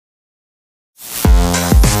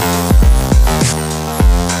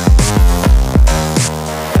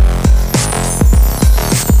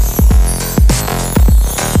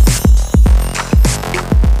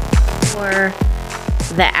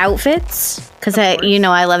the outfits, because I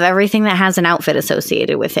love everything that has an outfit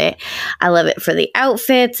associated with it. I love it for the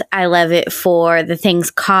outfits. I love it for the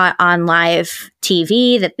things caught on live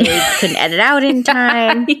TV that they couldn't edit out in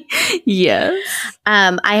time. Yes.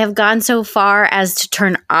 I have gone so far as to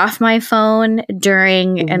turn off my phone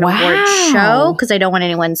during an award show because I don't want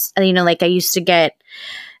anyone's, like I used to get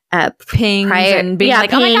pings and being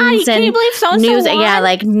like, oh my God, can you believe so-and-so news, won? yeah,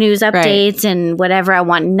 like news updates and whatever. I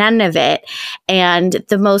want none of it. And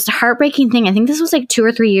the most heartbreaking thing, I think this was like 2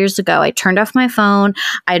 or 3 years ago, I turned off my phone.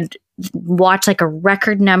 I'd watch like a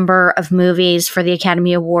record number of movies for the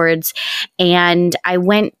Academy Awards, and I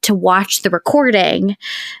went to watch the recording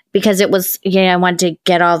because it was, I wanted to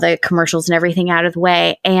get all the commercials and everything out of the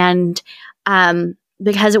way. And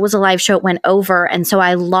because it was a live show, it went over. And so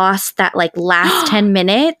I lost that like last 10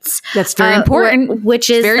 minutes. That's very important. Which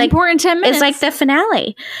is very like, important 10 minutes. It's like the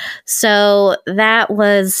finale. So that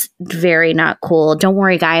was very not cool. Don't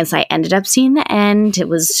worry, guys. I ended up seeing the end. It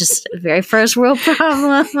was just a very first world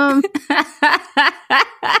problem.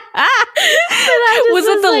 Was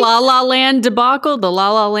it the La La Land debacle? The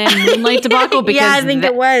La La Land Moonlight debacle? Because yeah, I think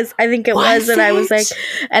it was. And I was like,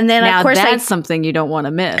 and then now of course that's something you don't want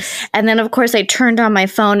to miss. And then of course I turned on my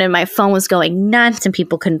phone and my phone was going nuts and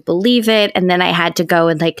people couldn't believe it. And then I had to go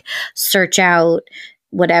and like search out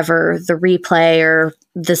whatever the replay or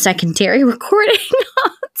the secondary recording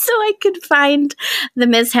so I could find the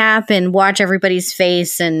mishap and watch everybody's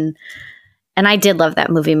face. And I did love that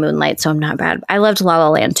movie Moonlight, so I'm not bad. I loved La La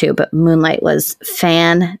Land too, but Moonlight was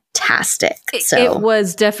fantastic. So it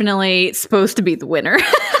was definitely supposed to be the winner.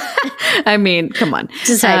 I mean, come on.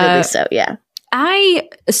 Decidedly so, yeah.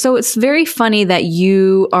 So it's very funny that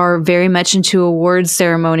you are very much into awards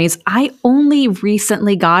ceremonies. I only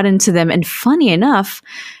recently got into them, and funny enough,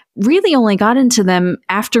 really only got into them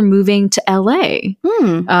after moving to LA.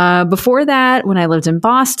 Before that, when I lived in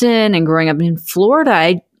Boston and growing up in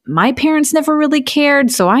Florida, my parents never really cared,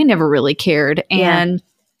 so I never really cared. And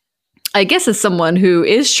I guess as someone who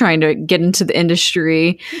is trying to get into the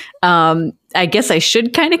industry, I guess I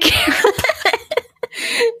should kind of care.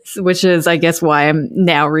 Which is, I guess, why I'm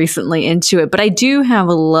now recently into it. But I do have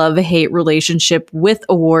a love-hate relationship with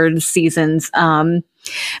award seasons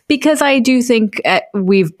because I do think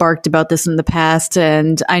we've barked about this in the past,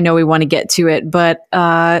 and I know we want to get to it. But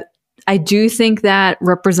I do think that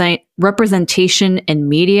representation in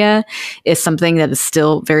media is something that is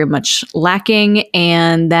still very much lacking.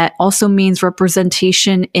 And that also means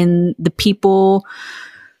representation in the people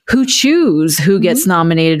who choose who gets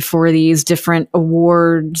nominated for these different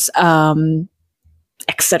awards, et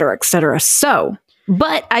cetera, et cetera. So,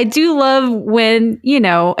 but I do love when,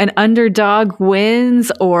 an underdog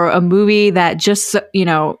wins, or a movie that just,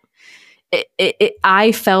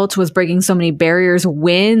 I felt was breaking so many barriers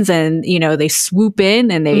wins, and, they swoop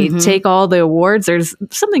in and they take all the awards. There's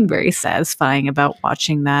something very satisfying about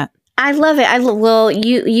watching that. I love it. Well,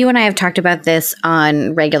 you and I have talked about this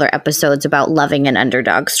on regular episodes about loving an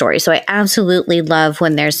underdog story. So I absolutely love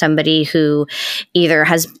when there's somebody who either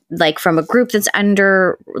has like from a group that's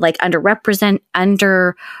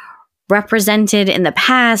underrepresented in the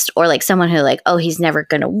past, or like someone who like, oh, he's never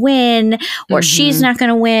going to win, or she's not going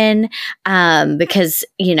to win because,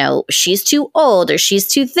 she's too old, or she's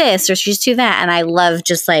too this, or she's too that. And I love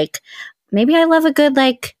just like, maybe I love a good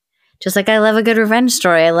like, just like I love a good revenge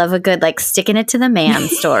story. I love a good, like, sticking it to the man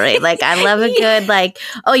story. Like, I love a good, like,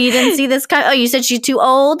 oh, you didn't see this? Oh, you said she's too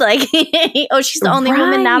old? Like, oh, she's the only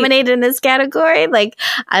woman nominated in this category? Like,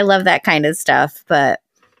 I love that kind of stuff. But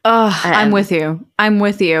I'm with you.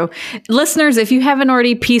 Listeners, if you haven't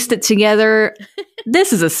already pieced it together,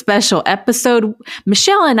 this is a special episode.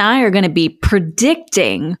 Michelle and I are going to be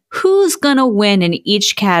predicting who's going to win in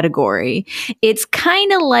each category. It's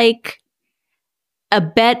kind of like a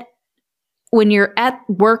bet when you're at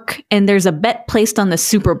work and there's a bet placed on the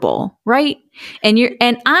Super Bowl, right? And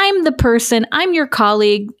I'm your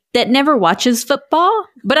colleague that never watches football,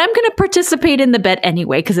 but I'm going to participate in the bet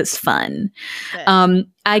anyway because it's fun.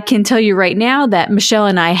 I can tell you right now that Michelle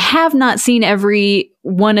and I have not seen every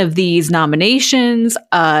one of these nominations.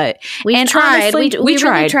 We've tried. We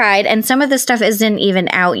really tried. And some of the stuff isn't even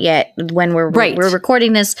out yet when we're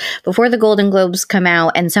recording this before the Golden Globes come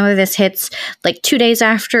out. And some of this hits like 2 days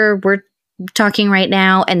after we're talking right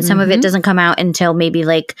now. And some of it doesn't come out until maybe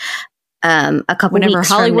like a couple whenever weeks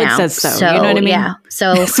Hollywood from now. says so, you know what I mean? Yeah.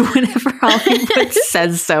 So whenever Hollywood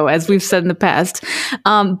says so, as we've said in the past.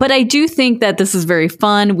 But I do think that this is very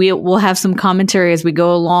fun. We'll have some commentary as we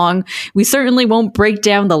go along. We certainly won't break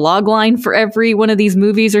down the log line for every one of these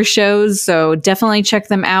movies or shows, so definitely check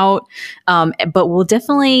them out. But we'll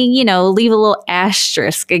definitely, leave a little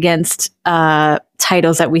asterisk against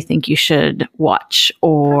titles that we think you should watch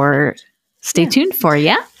or stay tuned for.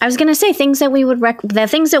 Yeah, I was going to say things that we would the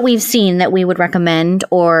things that we've seen that we would recommend,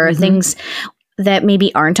 or things that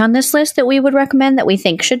maybe aren't on this list that we would recommend that we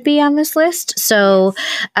think should be on this list. So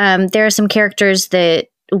there are some characters that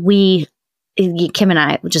Kim and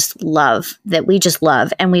I just love,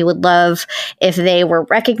 and we would love if they were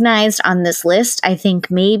recognized on this list. I think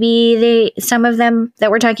maybe some of them that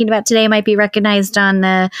we're talking about today might be recognized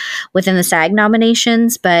within the SAG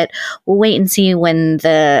nominations, but we'll wait and see when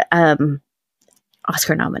the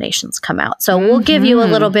Oscar nominations come out. So we'll give you a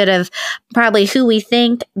little bit of probably who we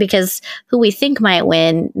think might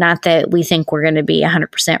win. Not that we think we're going to be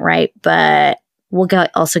 100% right, but we'll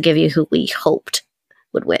also give you who we hoped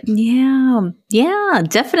would win. Yeah,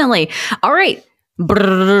 definitely. All right.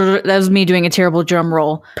 Brrr, that was me doing a terrible drum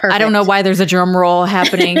roll. Perfect. I don't know why there's a drum roll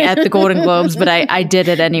happening at the Golden Globes, but I did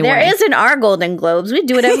it anyway. There isn't our Golden Globes. We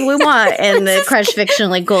do whatever we want in the Crush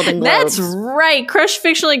Fictionally Golden Globes. That's right. Crush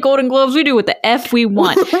Fictionally Golden Globes. We do what the F we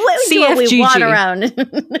want. We do what we want around.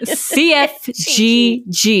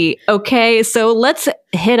 CFGG. Okay, so let's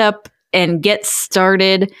hit up and get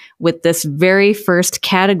started with this very first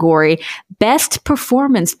category: Best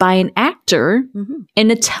Performance by an Actor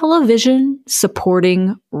in a Television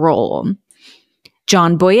Supporting Role.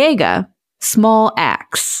 John Boyega, Small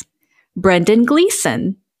Axe. Brendan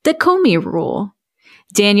Gleeson, The Comey Rule.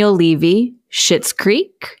 Daniel Levy, Schitt's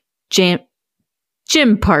Creek. Jim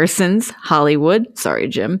Parsons, Hollywood. Sorry,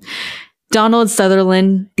 Jim. Donald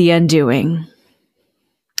Sutherland, The Undoing.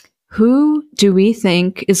 Who do we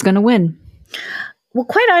think is going to win? Well,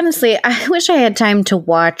 quite honestly, I wish I had time to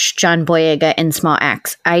watch John Boyega in Small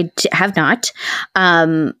Axe. I have not.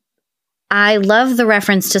 I love the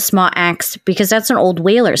reference to Small Axe because that's an old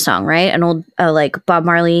Whaler song, right? An old like Bob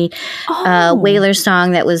Marley Whaler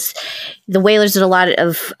song. That was the Whalers did a lot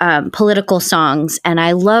of political songs, and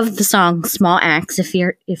I love the song Small Axe. If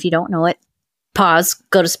you don't know it, pause,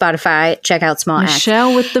 go to Spotify, check out Small Axe.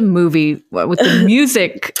 Michelle with the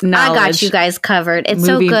music knowledge. I got you guys covered. It's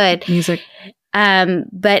so good. Music.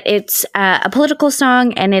 But it's a political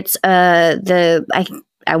song, and it's I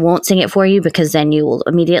won't sing it for you because then you will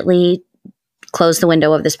immediately close the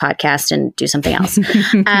window of this podcast and do something else.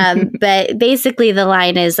 But basically the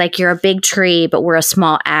line is like, you're a big tree, but we're a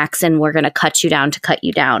small axe, and we're going to cut you down to cut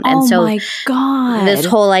you down. And so my God, this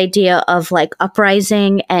whole idea of like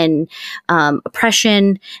uprising and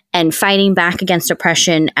oppression and fighting back against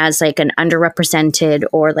oppression as like an underrepresented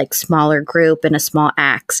or like smaller group in a small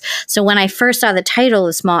axe. So when I first saw the title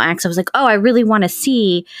of Small Axe, I was like, oh, I really want to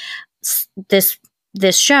see this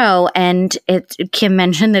show. And Kim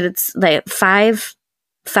mentioned that it's like five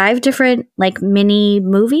different like mini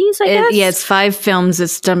movies, I guess. Yeah, it's 5 films.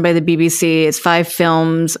 It's done by the BBC. It's 5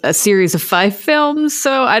 films, a series of 5 films.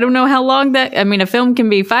 So I don't know how long a film can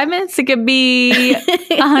be 5 minutes. It could be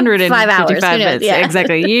 155 minutes. Yeah.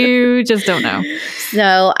 Exactly. You just don't know.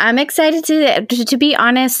 So I'm excited to be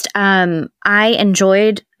honest. I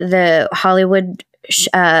enjoyed the Hollywood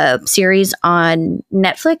series on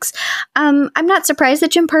Netflix. I'm not surprised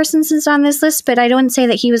that Jim Parsons is on this list, but I don't say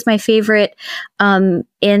that he was my favorite in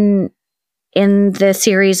the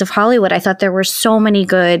series of Hollywood. I thought there were so many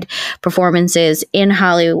good performances in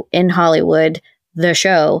Hollywood, the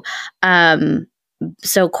show.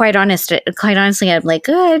 So quite honestly, I'm like,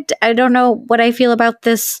 good. I don't know what I feel about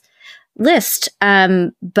this list.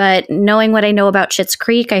 But knowing what I know about Schitt's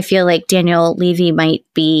Creek, I feel like Daniel Levy might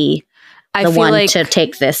be the one to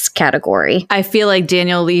take this category. I feel like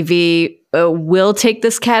Daniel Levy will take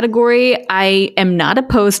this category. I am not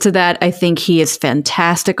opposed to that. I think he is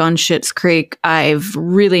fantastic on Schitt's Creek. I've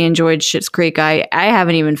really enjoyed Schitt's Creek. I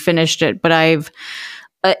haven't even finished it, but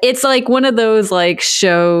it's like one of those like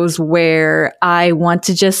shows where I want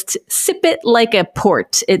to just sip it like a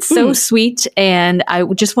port. It's so sweet, and I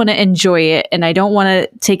just want to enjoy it, and I don't want to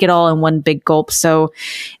take it all in one big gulp. So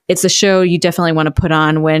it's a show you definitely want to put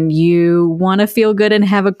on when you want to feel good and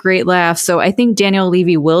have a great laugh. So I think Daniel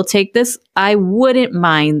Levy will take this. I wouldn't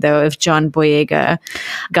mind though if John Boyega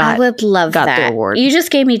I would love got that. the award. You just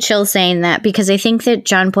gave me chills saying that, because I think that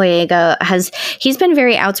John Boyega he's been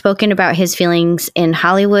very outspoken about his feelings in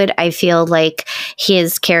Hollywood. I feel like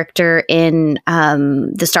his character in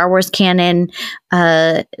the Star Wars canon,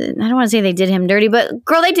 I don't want to say they did him dirty, but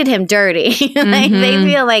girl, they did him dirty. Like, they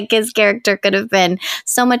feel like his character could have been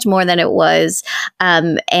so much more than it was.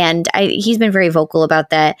 And he's been very vocal about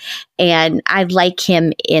that. And I like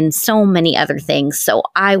him in so many other things. So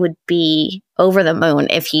I would be over the moon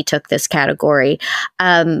if he took this category.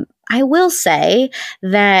 I will say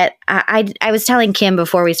that I was telling Kim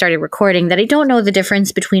before we started recording that I don't know the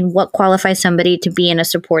difference between what qualifies somebody to be in a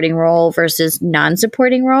supporting role versus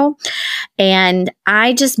non-supporting role. And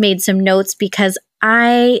I just made some notes because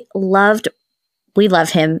we love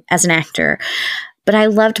him as an actor. But I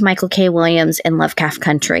loved Michael K. Williams in Lovecraft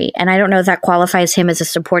Country. And I don't know if that qualifies him as a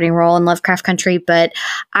supporting role in Lovecraft Country, but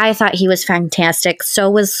I thought he was fantastic. So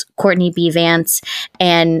was Courtney B. Vance.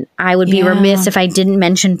 And I would be remiss if I didn't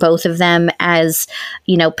mention both of them as,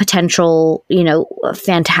 potential,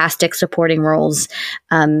 fantastic supporting roles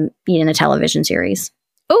in a television series.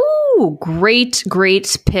 Oh, great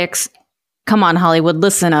picks. Come on, Hollywood,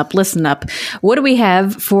 listen up. What do we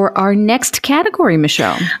have for our next category,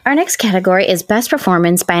 Michelle? Our next category is Best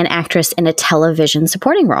Performance by an Actress in a Television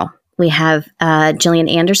Supporting Role. We have Gillian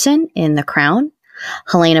Anderson in The Crown,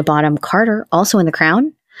 Helena Bonham Carter, also in The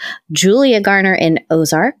Crown, Julia Garner in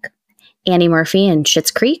Ozark, Annie Murphy in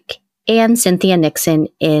Schitt's Creek, and Cynthia Nixon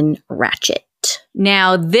in Ratched.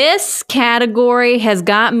 Now, this category has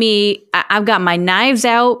got me, I've got my knives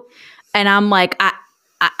out, and I'm like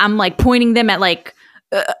pointing them at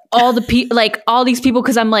all these people,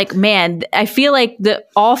 because I'm like, man, I feel like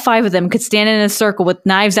all five of them could stand in a circle with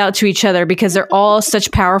knives out to each other, because they're all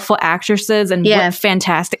such powerful actresses and what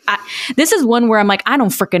fantastic. This is one where I'm like, I don't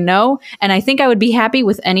freaking know, and I think I would be happy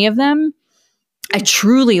with any of them. I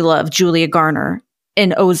truly love Julia Garner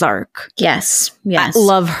in Ozark. Yes. I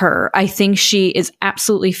love her. I think she is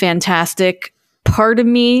absolutely fantastic. Part of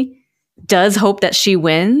me does hope that she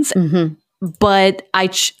wins. Mm-hmm. But I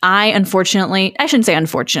unfortunately, I shouldn't say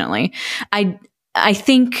unfortunately, I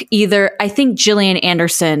think Gillian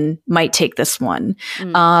Anderson might take this one,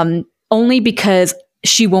 only because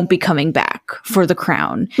she won't be coming back for The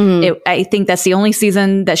Crown. I think that's the only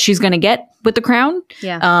season that she's going to get with The Crown.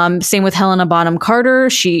 Yeah. Same with Helena Bonham Carter.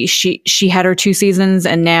 She had her 2 seasons,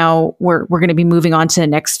 and now we're going to be moving on to the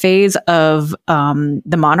next phase of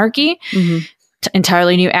the monarchy. Mm-hmm.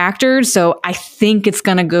 Entirely new actors. So I think it's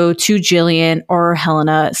going to go to Gillian or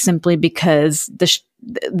Helena, simply because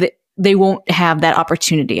they won't have that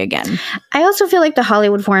opportunity again. I also feel like the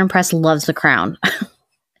Hollywood Foreign Press loves The Crown.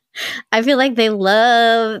 I feel like they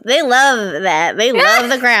love that. They love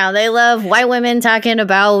The Crown. They love white women talking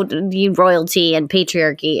about the royalty and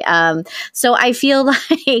patriarchy. So I feel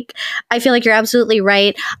like you're absolutely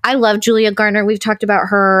right. I love Julia Garner. We've talked about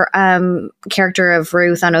her character of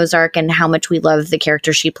Ruth on Ozark and how much we love the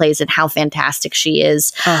character she plays and how fantastic she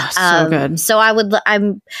is. Oh, so good. So I would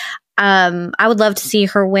love to see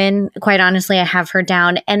her win. Quite honestly, I have her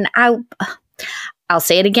down, and I'll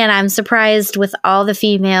say it again. I'm surprised with all the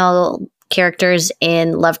female characters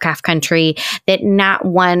in Lovecraft Country that not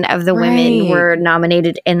one of the women were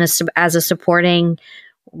nominated as a supporting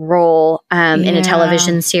role in a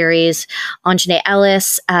television series. Anjanae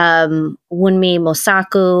Ellis, Wunmi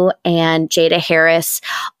Mosaku, and Jada Harris,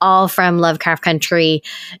 all from Lovecraft Country.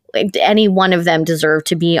 Any one of them deserve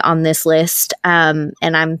to be on this list, and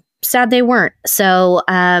I'm sad they weren't. So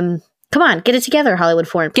come on, get it together, Hollywood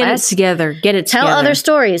Foreign Press. Get it together. Tell other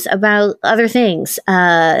stories about other things.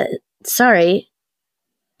 Sorry,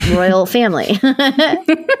 royal family.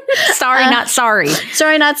 Sorry, not sorry.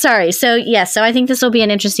 Sorry, not sorry. So, yes, so I think this will be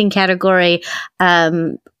an interesting category.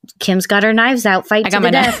 Kim's got her knives out. Fight to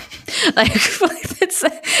the death.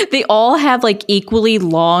 They all have equally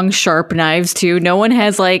long, sharp knives too. No one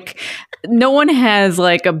has a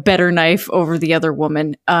better knife over the other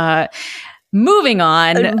woman. Moving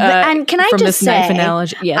on, and can I from just this say, knife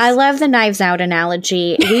analogy? Yes. I love the knives out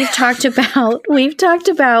analogy. We've talked about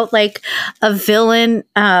a villain,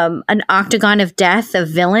 an octagon of death of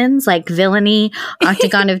villains, like villainy,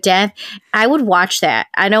 octagon of death. I would watch that.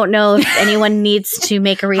 I don't know if anyone needs to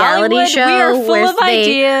make a reality Hollywood, show we are full where of they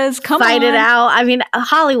ideas. fight it out. I mean,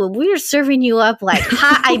 Hollywood, we are serving you up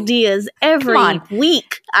hot ideas every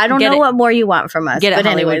week. I don't know what more you want from us. But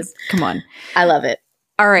anyways, come on. I love it.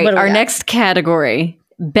 All right, our next category,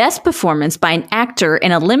 Best Performance by an Actor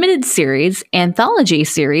in a Limited Series, Anthology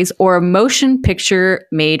Series, or a Motion Picture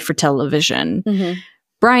Made for Television. Mm-hmm.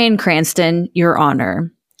 Bryan Cranston, Your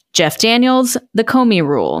Honor. Jeff Daniels, The Comey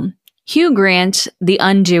Rule. Hugh Grant, The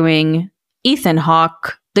Undoing, Ethan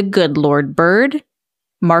Hawke, The Good Lord Bird,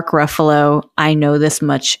 Mark Ruffalo, I Know This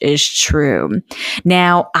Much Is True.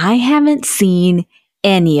 Now, I haven't seen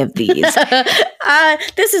any of these.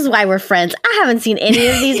 This is why we're friends. I haven't seen any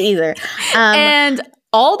of these either. And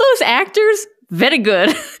all those actors, very good.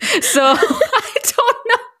 So I don't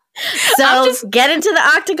know. So get into the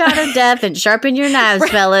octagon of death and sharpen your knives,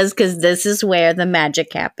 fellas, because this is where the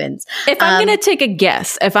magic happens. If I'm going to take a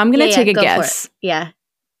guess, Yeah.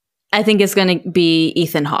 I think it's going to be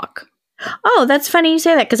Ethan Hawke. Oh, that's funny you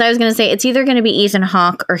say that, because I was going to say it's either going to be Ethan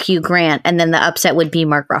Hawke or Hugh Grant, and then the upset would be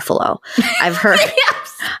Mark Ruffalo. I've heard,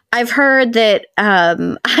 I've heard that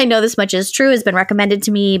I Know This Much Is True has been recommended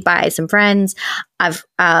to me by some friends.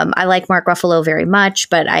 I like Mark Ruffalo very much,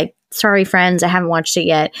 but sorry, friends, I haven't watched it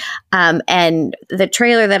yet. And the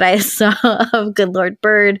trailer that I saw of Good Lord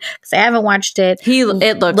Bird, because I haven't watched it.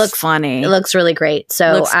 It looks funny. It looks really great.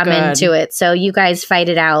 So I'm into it. So you guys fight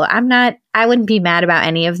it out. I wouldn't be mad about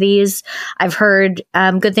any of these. I've heard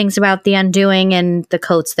good things about The Undoing and the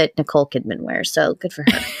coats that Nicole Kidman wears. So good for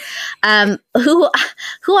her. Who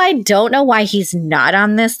I don't know why he's not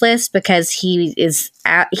on this list, because his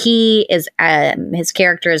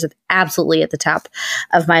character is absolutely at the top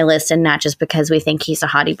of my list, and not just because we think he's a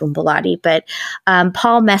hottie boom baladi, but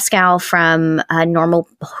Paul Mescal from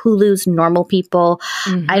Hulu's Normal People.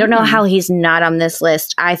 I don't know how he's not on this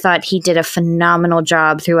list. I thought he did a phenomenal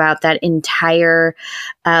job throughout that entire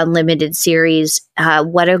limited series.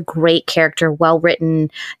 What a great character, well written.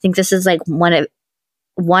 I think this is like one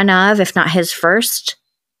of, if not his first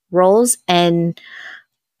roles, and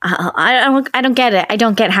I don't get it. I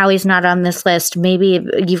don't get how he's not on this list. Maybe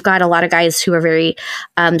you've got a lot of guys who are very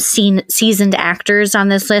seasoned actors on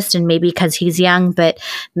this list, and maybe because he's young. But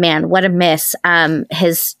man, what a miss!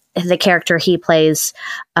 The character he plays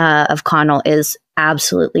of Connell is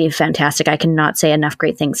absolutely fantastic. I cannot say enough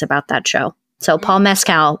great things about that show. So Paul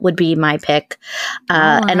Mescal would be my pick,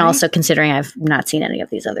 and also considering I've not seen any of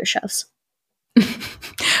these other shows.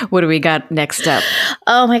 What do we got next up?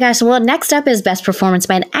 Oh my gosh. Well, next up is Best Performance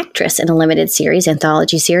by an Actress in a Limited Series,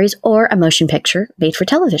 Anthology Series, or a Motion Picture made for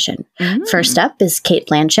television. First up is Cate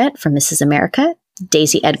Blanchett from Mrs. America,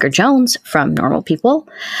 Daisy Edgar Jones from Normal People,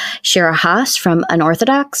 Shira Haas from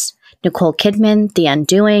Unorthodox, Nicole Kidman, The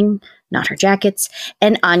Undoing, Not Her Jackets,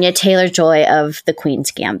 and Anya Taylor-Joy of The Queen's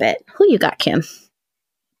Gambit. Who you got, Kim?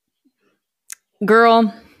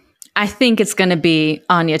 Girl, I think it's going to be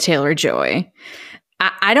Anya Taylor-Joy.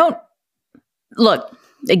 I don't look,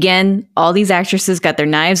 again, all these actresses got their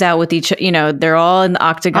knives out with each, they're all in the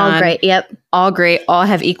octagon. All great. Yep. All great. All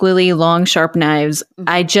have equally long, sharp knives.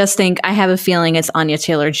 I just think I have a feeling it's Anya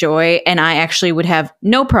Taylor-Joy, and I actually would have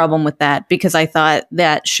no problem with that, because I thought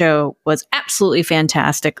that show was absolutely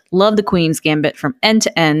fantastic. Love The Queen's Gambit from end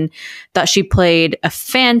to end. Thought she played a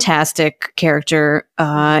fantastic character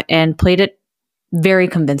and played it very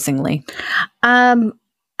convincingly.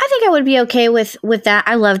 I think I would be okay with that.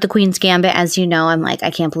 I love The Queen's Gambit. As you know, I'm like, I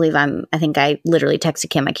can't believe I think I literally texted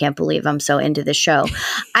Kim, I can't believe I'm so into this show.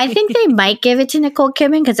 I think they might give it to Nicole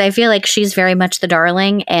Kidman, because I feel like she's very much the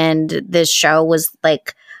darling, and this show was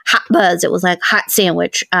like hot buzz. It was like hot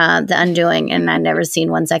sandwich, The Undoing, and I'd never seen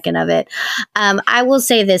 1 second of it. I will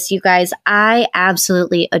say this, you guys, I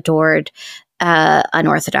absolutely adored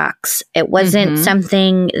Unorthodox. It wasn't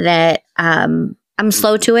something that I'm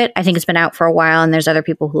slow to it. I think it's been out for a while, and there's other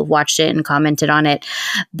people who have watched it and commented on it.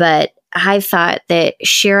 But I thought that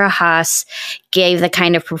Shira Haas gave the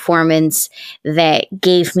kind of performance that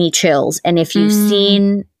gave me chills. And if you've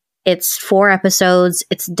seen, it's 4 episodes,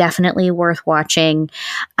 it's definitely worth watching.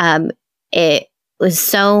 It was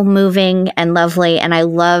so moving and lovely. And I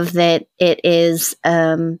love that it is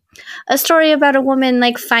a story about a woman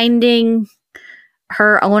like finding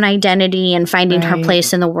her own identity and finding her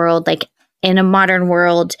place in the world, like in a modern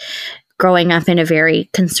world, growing up in a very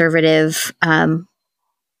conservative household,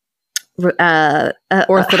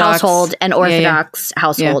 and Orthodox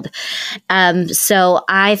household. So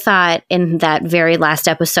I thought in that very last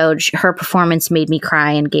episode, her performance made me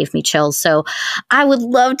cry and gave me chills. So I would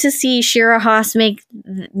love to see Shira Haas make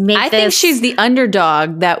I think she's the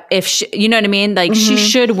underdog, that if she, you know what I mean? Like she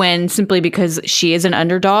should win simply because she is an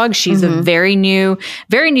underdog. She's a very new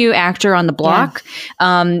actor on the block.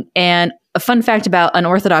 And a fun fact about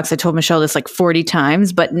Unorthodox, I told Michelle this like 40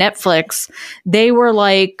 times, but Netflix, they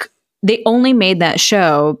only made that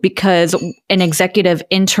show because an executive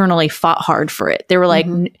internally fought hard for it. They were like,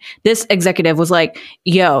 this executive was like,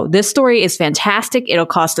 yo, this story is fantastic. It'll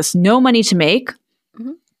cost us no money to make.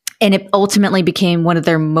 And it ultimately became one of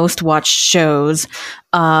their most watched shows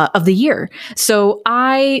of the year. So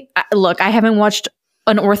I haven't watched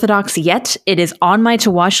Unorthodox yet. It is on my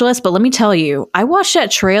to watch list, but let me tell you, I watched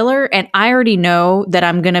that trailer and I already know that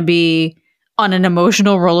I'm going to be on an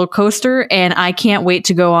emotional roller coaster, and I can't wait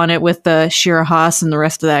to go on it with the Shira Haas and the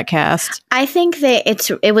rest of that cast. I think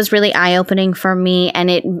that it was really eye-opening for me,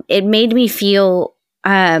 and it made me feel,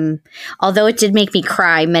 although it did make me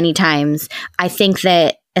cry many times, I think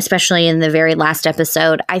that, especially in the very last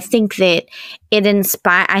episode, I think that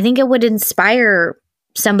I think it would inspire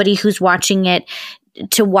somebody who's watching it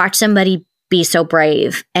to watch somebody be so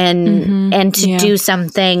brave and to do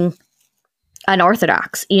something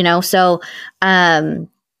unorthodox, so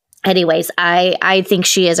anyways, I think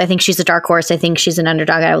she is. I think she's a dark horse. I think she's an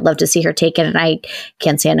underdog. I would love to see her take it, and I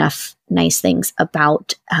can't say enough nice things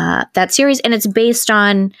about that series. And it's based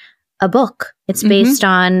on a book. It's based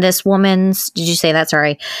on this woman's, did you say that?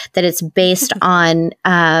 Sorry. That it's based on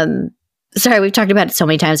sorry, we've talked about it so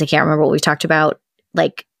many times I can't remember what we've talked about,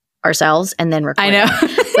 like, ourselves and then recording. I know.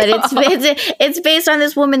 But it's based on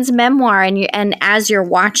this woman's memoir, and as you're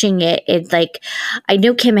watching it, like, I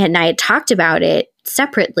know Kim and I had talked about it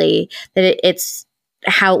separately, that it's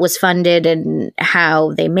how it was funded and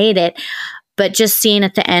how they made it. But just seeing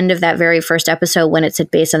at the end of that very first episode when it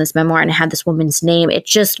said based on this memoir and it had this woman's name, it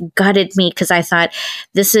just gutted me, because I thought,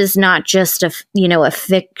 this is not just a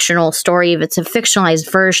fictional story. It's a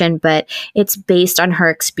fictionalized version, but it's based on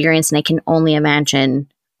her experience, and I can only imagine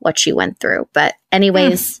what she went through. But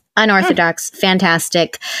anyways, Unorthodox,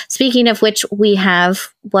 fantastic. Speaking of which, we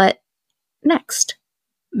have what next?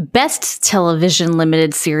 Best Television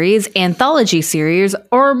Limited Series, Anthology Series,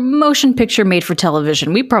 or Motion Picture Made for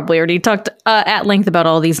Television. We probably already talked at length about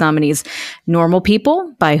all these nominees. Normal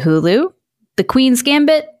People by Hulu, The Queen's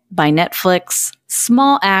Gambit by Netflix,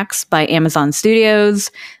 Small Axe by Amazon Studios,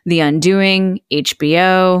 The Undoing,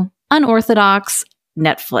 HBO, Unorthodox,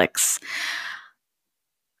 Netflix.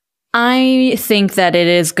 I think that it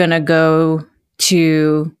is going to go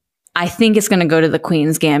to... I think it's going to go to The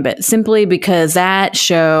Queen's Gambit, simply because that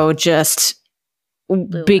show just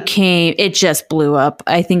just blew up.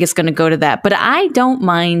 I think it's going to go to that, but I don't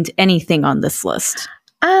mind anything on this list.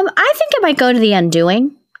 I think it might go to The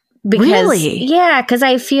Undoing. Because, really? Yeah, because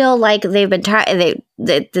I feel like they've been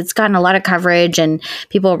it's gotten a lot of coverage and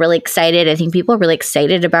people are really excited. I think people are really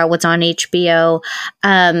excited about what's on HBO.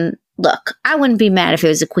 Look, I wouldn't be mad if it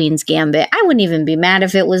was a Queen's Gambit. I wouldn't even be mad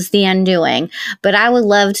if it was The Undoing. But I would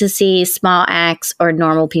love to see Small Axe or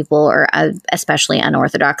Normal People, or especially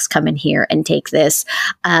Unorthodox, come in here and take this.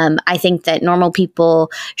 I think that Normal People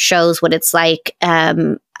shows what it's like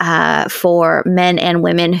for men and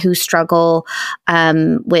women who struggle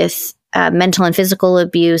with mental and physical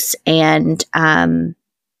abuse and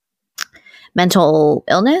mental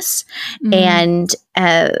illness, and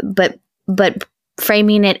but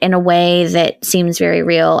framing it in a way that seems very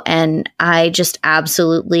real. And I just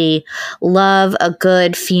absolutely love a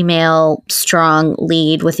good female, strong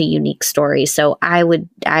lead with a unique story. So I would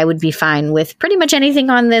be fine with pretty much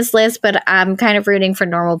anything on this list, but I'm kind of rooting for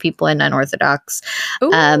Normal People and Unorthodox.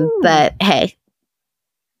 But hey,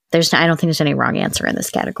 I don't think there's any wrong answer in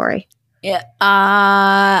this category. Yeah,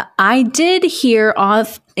 I did hear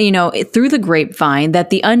through the grapevine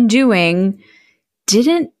that The Undoing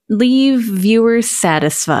didn't leave viewers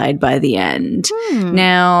satisfied by the end.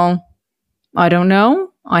 Now, I don't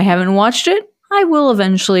know. I haven't watched it. I will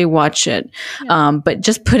eventually watch it. Yeah. But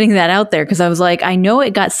just putting that out there, because I was like, I know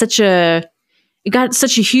it got such a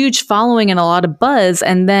huge following and a lot of buzz,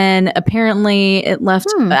 and then apparently it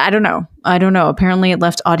left. I don't know. Apparently, it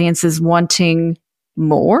left audiences wanting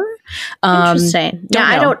more. Interesting.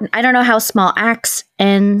 I don't know how Small Axe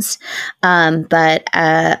ends, but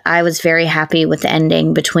I was very happy with the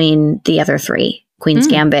ending between the other three: Queen's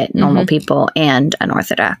Gambit, Normal People, and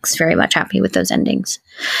Unorthodox. Very much happy with those endings.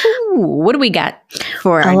 Ooh, what do we got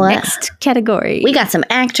for our next category? We got some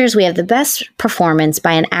actors. We have the best performance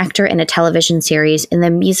by an actor in a television series in the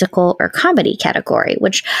musical or comedy category,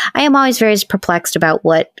 which I am always very perplexed about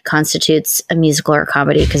what constitutes a musical or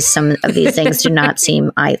comedy, because some of these things do not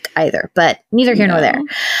seem either, but neither here nor there.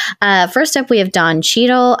 First up, we have Don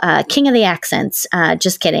Cheadle, King of the Accents.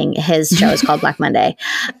 Just kidding. His show is called Black Monday.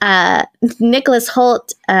 Nicholas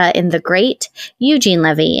Hoult in The Great, Eugene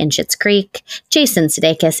Levy in Schitt's Creek, Jason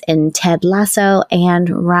Sudeikis in Ted Lasso, and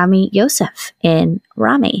Rami Youssef in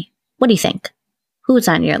Rami. What do you think? Who's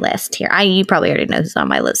on your list here? You probably already know who's on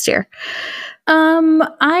my list here.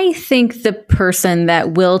 I think the person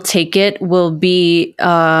that will take it will be,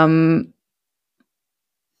 I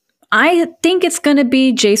think it's going to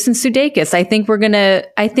be Jason Sudeikis. I think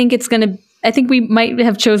we might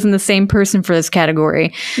have chosen the same person for this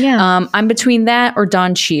category. Yeah. I'm between that or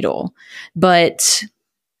Don Cheadle, but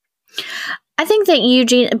I think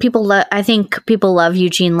that I think people love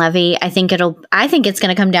Eugene Levy. I think it's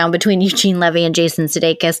going to come down between Eugene Levy and Jason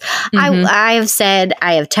Sudeikis. Mhm. I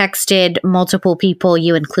have texted multiple people,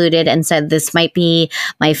 you included, and said this might be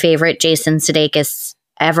my favorite Jason Sudeikis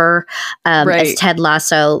ever, as Ted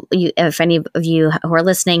Lasso. If any of you who are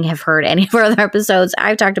listening have heard any of our other episodes,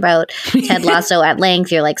 I've talked about Ted Lasso at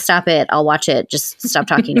length. You're like, stop it, I'll watch it, just stop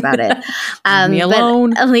talking about it. Leave me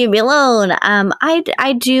alone. Leave me alone.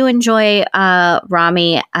 I do enjoy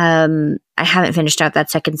Rami. I haven't finished out that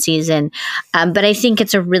second season, but I think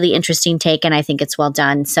it's a really interesting take, and I think it's well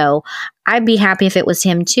done. So I'd be happy if it was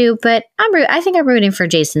him too. But I think I'm rooting for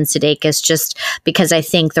Jason Sudeikis just because I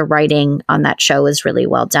think the writing on that show is really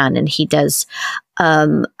well done, and he does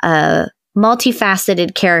a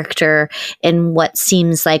multifaceted character in what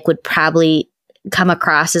seems like would probably come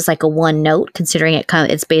across as like a one note, considering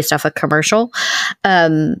it's based off a commercial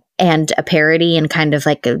and a parody and kind of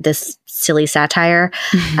like this silly satire.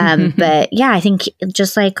 But yeah, I think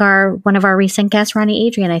just like one of our recent guests, Ronnie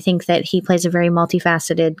Adrian, I think that he plays a very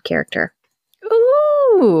multifaceted character.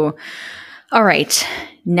 Ooh. All right.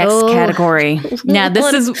 Next category. Now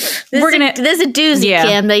this is a doozy,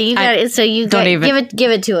 Kim. That you got. So you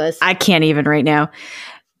give it to us. I can't even right now.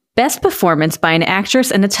 Best performance by an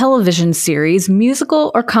actress in a television series,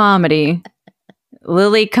 musical or comedy.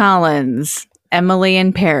 Lily Collins, Emily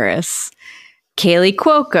in Paris. Kaylee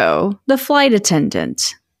Cuoco, The Flight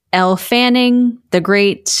Attendant. Elle Fanning, The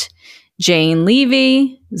Great. Jane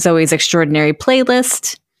Levy, Zoe's Extraordinary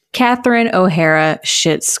Playlist. Catherine O'Hara,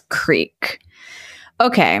 Schitt's Creek.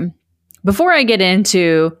 Okay, before I get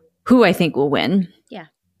into who I think will win,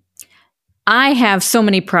 I have so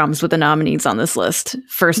many problems with the nominees on this list.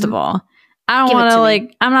 First of all, I don't want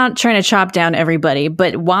to I'm not trying to chop down everybody,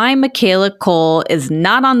 but why Michaela Cole is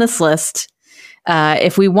not on this list?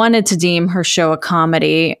 If we wanted to deem her show a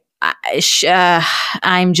comedy,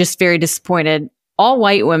 I'm just very disappointed. All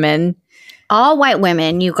white women,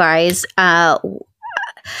 you guys. I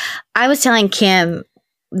was telling Kim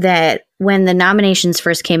that when the nominations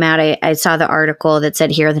first came out, I saw the article that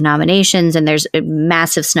said, here are the nominations, and there's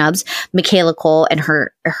massive snubs. Michaela Cole and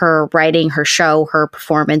her writing, her show, her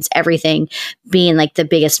performance, everything being like the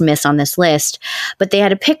biggest miss on this list. But they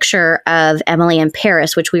had a picture of Emily in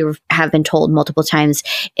Paris, which we have been told multiple times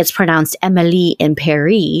it's pronounced Emily in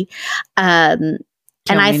Paris.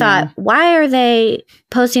 And I thought, why are they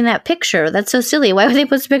posting that picture? That's so silly. Why would they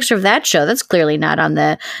post a picture of that show? That's clearly not on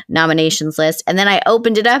the nominations list. And then I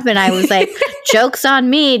opened it up and I was like, joke's on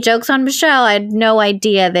me, joke's on Michelle. I had no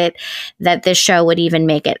idea that this show would even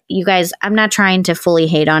make it. You guys, I'm not trying to fully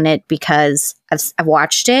hate on it because I've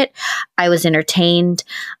watched it. I was entertained.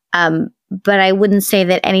 But I wouldn't say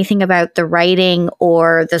that anything about the writing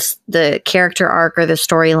or the character arc or the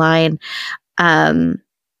storyline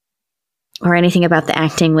or anything about the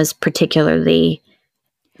acting was particularly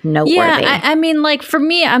noteworthy. Yeah, I mean, like for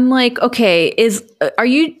me, I'm like, okay, are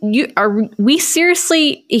we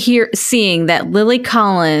seriously seeing that Lily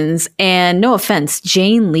Collins and, no offense,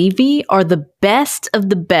 Jane Levy are the best of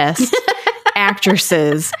the best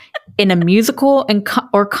actresses in a musical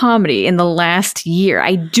or comedy in the last year?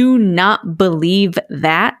 I do not believe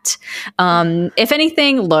that. If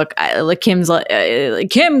anything, look, Kim's like,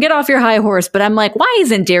 Kim, get off your high horse. But I'm like, why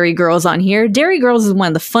isn't Dairy Girls on here? Dairy Girls is one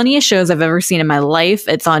of the funniest shows I've ever seen in my life.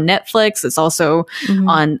 It's on Netflix. It's also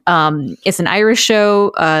on, it's an Irish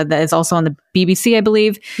show that is also on the BBC, I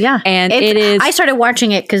believe. Yeah. And it is. I started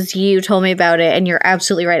watching it because you told me about it, and you're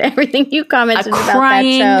absolutely right. Everything you commented about that show.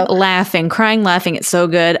 Crying, laughing. It's so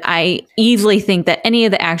good. I easily think that any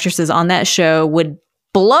of the actresses on that show would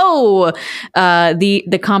blow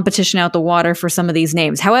the competition out the water for some of these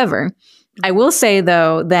names. However, I will say,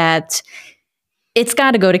 though, that it's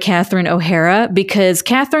got to go to Catherine O'Hara, because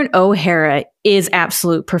Catherine O'Hara is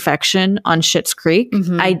absolute perfection on Schitt's Creek.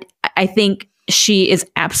 I think she is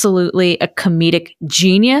absolutely a comedic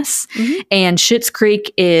genius, and Schitt's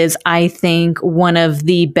Creek is, I think, one of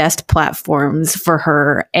the best platforms for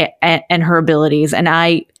her and her abilities. And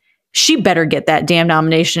she better get that damn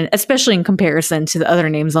nomination, especially in comparison to the other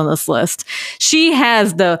names on this list. She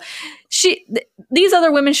has these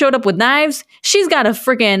other women showed up with knives. She's got a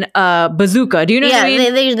freaking bazooka. Do you know what I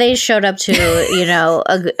mean? They showed up to,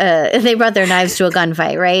 they brought their knives to a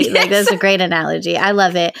gunfight, right? Yes. Like, that's a great analogy. I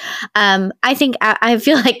love it. I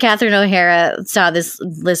feel like Catherine O'Hara saw this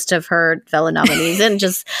list of her fellow nominees and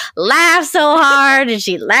just laughed so hard, and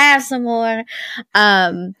she laughed some more.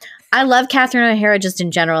 I love Catherine O'Hara just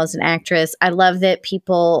in general as an actress. I love that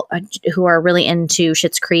people who are really into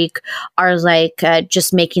Schitt's Creek are like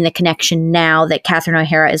just making the connection now that Catherine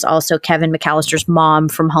O'Hara is also Kevin McAllister's mom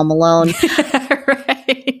from Home Alone.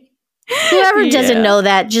 Right. Whoever doesn't know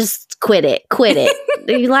that, just quit it. Quit it.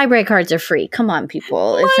 The library cards are free. Come on,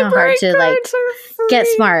 people. It's not hard to like get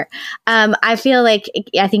smart. I feel like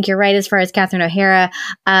I think you're right as far as Catherine O'Hara.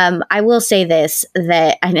 I will say this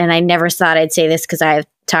that, and I never thought I'd say this because I've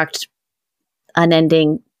talked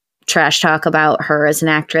unending trash talk about her as an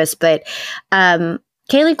actress, but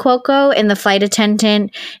Kaley Cuoco in The Flight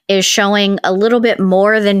Attendant is showing a little bit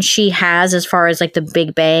more than she has as far as like The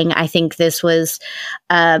Big Bang. I think this was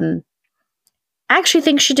I actually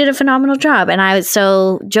think she did a phenomenal job. And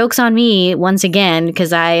so joke's on me once again,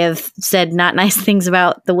 because I have said not nice things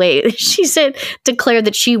about the way she declared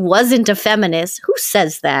that she wasn't a feminist. Who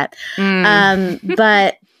says that?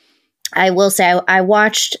 But I will say I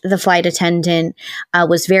watched The Flight Attendant,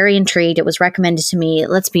 was very intrigued. It was recommended to me.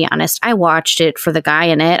 Let's be honest. I watched it for the guy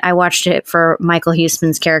in it. I watched it for Michael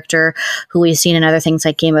Huisman's character, who we've seen in other things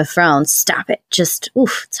like Game of Thrones. Stop it. Just,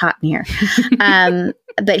 oof, it's hot in here.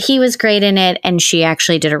 But he was great in it, and she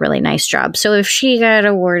actually did a really nice job. So if she got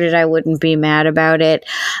awarded, I wouldn't be mad about it.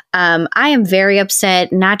 I am very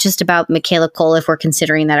upset, not just about Michaela Cole, if we're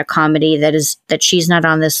considering that a comedy, that she's not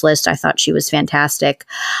on this list. I thought she was fantastic.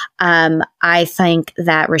 I think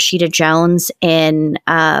that Rashida Jones in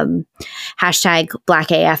hashtag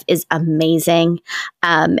Black AF is amazing.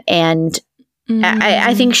 And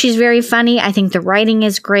I think she's very funny. I think the writing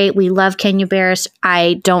is great. We love Kenya Barris.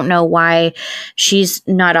 I don't know why she's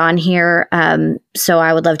not on here. So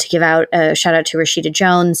I would love to give out a shout out to Rashida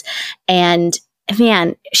Jones. And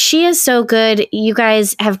man, she is so good. You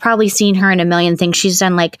guys have probably seen her in a million things. She's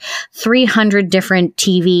done like 300 different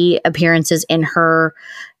TV appearances in her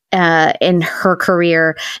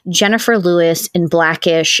career. Jennifer Lewis in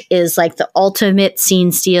Blackish is like the ultimate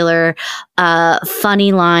scene stealer,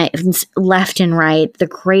 funny lines left and right, the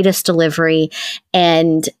greatest delivery.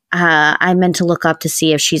 And I meant to look up to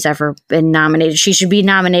see if she's ever been nominated. She should be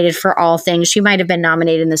nominated for all things. She might have been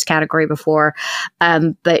nominated in this category before,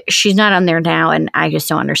 but she's not on there now, and I just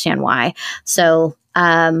don't understand why. So,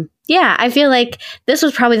 yeah, I feel like this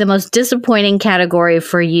was probably the most disappointing category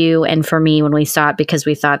for you and for me when we saw it, because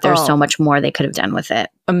we thought there's so much more they could have done with it.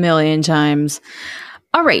 A million times.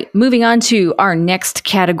 All right, moving on to our next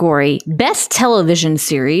category. Best Television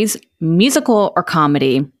Series, Musical or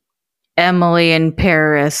Comedy. Emily in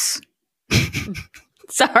Paris.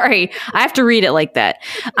 Sorry, I have to read it like that.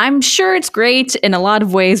 I'm sure it's great in a lot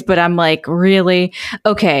of ways, but I'm like, really?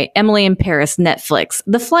 Okay, Emily in Paris, Netflix.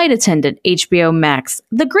 The Flight Attendant, HBO Max.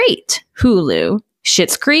 The Great, Hulu.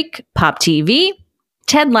 Schitt's Creek, Pop TV.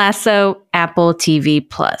 Ted Lasso, Apple TV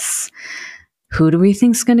Plus. Who do we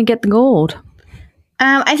think's going to get the gold?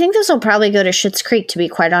 I think this will probably go to Schitt's Creek, to be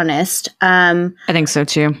quite honest. I think so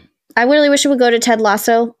too. I really wish it would go to Ted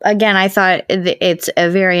Lasso. Again, I thought it's a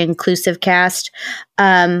very inclusive cast. You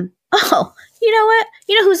know what?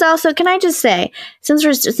 You know who's also, can I just say,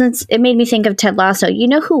 since it made me think of Ted Lasso, you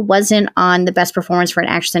know who wasn't on the best performance for an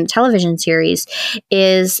actress in a television series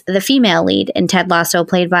is the female lead in Ted Lasso,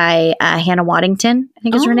 played by Hannah Waddington, I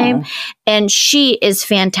think is her name. And she is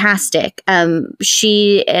fantastic. And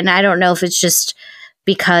I don't know if it's just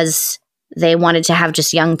because they wanted to have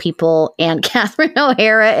just young people and Catherine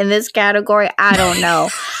O'Hara in this category. I don't know.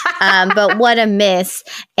 But what a miss.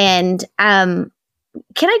 And can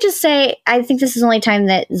I just say, I think this is the only time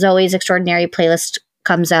that Zoe's Extraordinary Playlist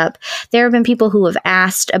comes up. There have been people who have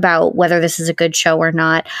asked about whether this is a good show or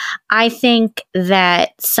not. I think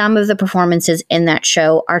that some of the performances in that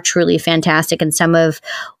show are truly fantastic, and some of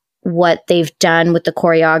what they've done with the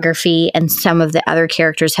choreography and some of the other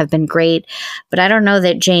characters have been great. But I don't know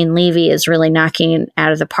that Jane Levy is really knocking it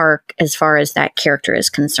out of the park as far as that character is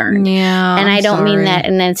concerned. Yeah. And I don't mean that,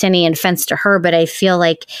 and it's any offense to her, but I feel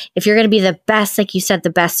like if you're going to be the best, like you said,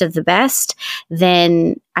 the best of the best,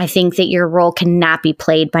 then I think that your role cannot be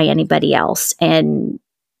played by anybody else. And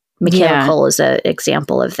Michaela Cole is an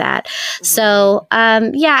example of that. So,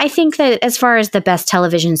 I think that as far as the best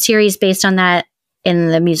television series based on that, in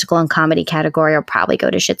the musical and comedy category, I'll probably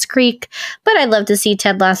go to Schitt's Creek. But I'd love to see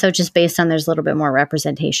Ted Lasso, just based on there's a little bit more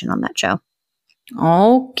representation on that show.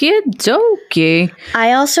 Okie dokie.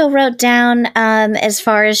 I also wrote down, as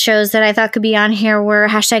far as shows that I thought could be on here, were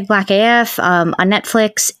hashtag Black AF on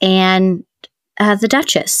Netflix, and The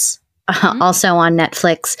Duchess. Also on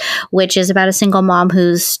Netflix, which is about a single mom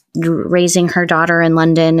who's raising her daughter in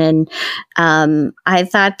London. And I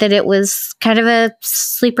thought that it was kind of a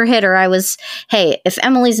sleeper hitter. Hey, if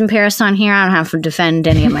Emily's in Paris on here, I don't have to defend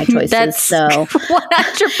any of my choices. That's so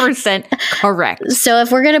 100% correct. So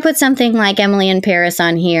if we're going to put something like Emily in Paris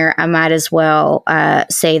on here, I might as well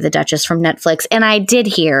say The Duchess from Netflix. And I did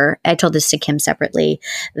hear, I told this to Kim separately,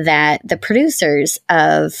 that the producers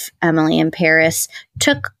of Emily in Paris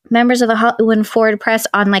took members of the Hollywood Forward Press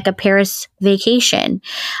on like a Paris vacation,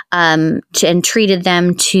 and treated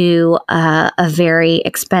them to a very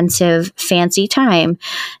expensive, fancy time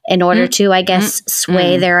in order to, I guess,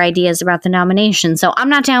 sway their ideas about the nomination. So I'm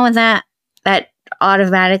not down with that. That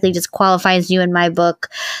automatically disqualifies you in my book.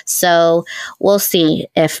 So we'll see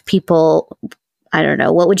if people, I don't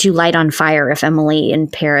know, what would you light on fire if Emily in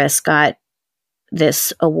Paris got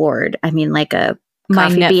this award? I mean, like a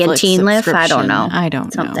coffee bean and teen lift? I don't know.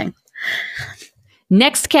 Something.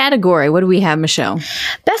 Next category. What do we have, Michelle?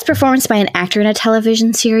 Best performance by an actor in a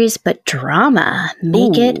television series, but drama.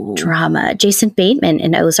 Make it drama. Jason Bateman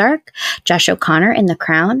in Ozark, Josh O'Connor in The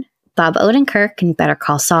Crown, Bob Odenkirk in Better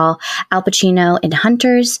Call Saul, Al Pacino in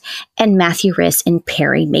Hunters, and Matthew Rhys in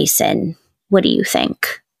Perry Mason. What do you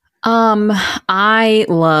think? We've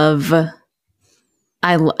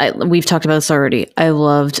talked about this already. I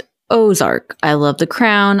loved Ozark. I love The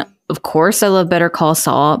Crown. Of course, I love Better Call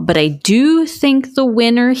Saul, but I do think the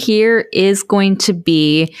winner here is going to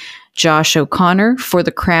be Josh O'Connor for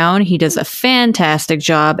The Crown. He does a fantastic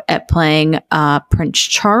job at playing Prince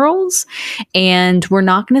Charles, and we're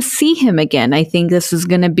not going to see him again. I think this is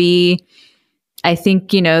going to be,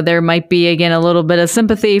 there might be, again, a little bit of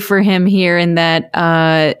sympathy for him here in that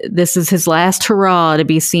this is his last hurrah to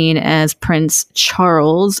be seen as Prince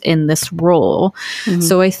Charles in this role.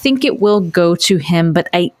 So I think it will go to him, but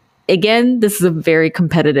again, this is a very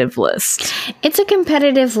competitive list. It's a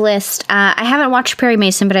competitive list. I haven't watched Perry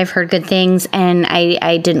Mason, but I've heard good things, and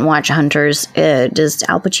I didn't watch Hunters. Does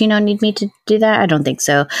Al Pacino need me to do that? I don't think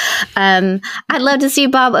so. I'd love to see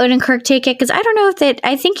Bob Odenkirk take it, because I don't know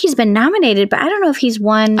I think he's been nominated, but I don't know if he's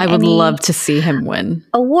won I would love to see him win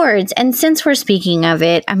awards. And since we're speaking of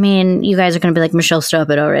it, I mean, you guys are going to be like, Michelle, stop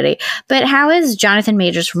it already. But how is Jonathan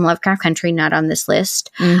Majors from Lovecraft Country not on this list?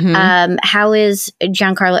 How is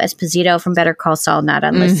Giancarlo Esposito from Better Call Saul not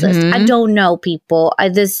on this list? I don't know, people.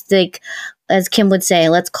 As Kim would say,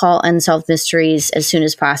 let's call unsolved mysteries as soon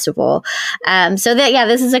as possible. This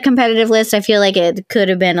is a competitive list. I feel like it could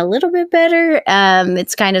have been a little bit better.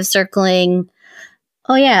 It's kind of circling,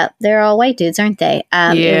 oh yeah, they're all white dudes, aren't they?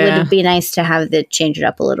 It would be nice to have change it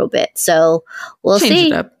up a little bit. So we'll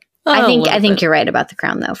see. I think you're right about The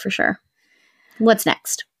Crown, though, for sure. What's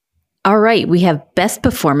next? All right, we have Best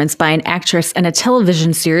Performance by an Actress in a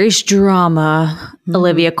Television Series Drama.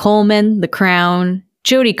 Olivia Colman, The Crown,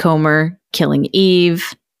 Jodie Comer, Killing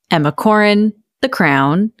Eve, Emma Corrin, The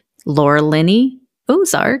Crown, Laura Linney,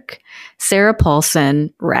 Ozark, Sarah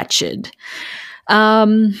Paulson, Ratched.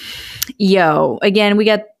 Again, we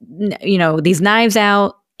got, these Knives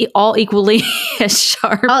Out, all equally as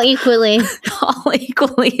sharp. All equally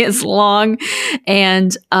as long.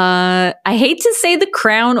 And I hate to say The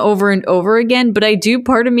Crown over and over again, but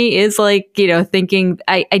part of me is like, thinking,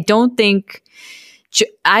 I don't think,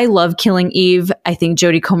 I love Killing Eve. I think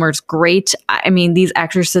Jodie Comer's great. I mean, these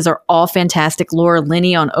actresses are all fantastic. Laura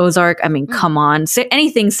Linney on Ozark. I mean, come on.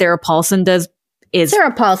 Anything Sarah Paulson does is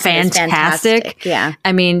fantastic. Yeah.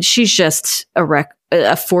 I mean, she's just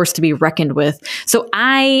a force to be reckoned with. So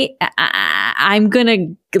I'm gonna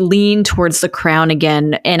lean towards The Crown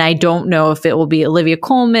again, and I don't know if it will be Olivia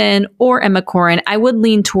Colman or Emma Corrin. I would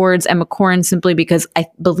lean towards Emma Corrin simply because I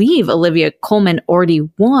believe Olivia Colman already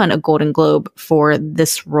won a Golden Globe for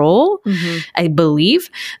this role. I believe,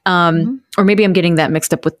 or maybe I'm getting that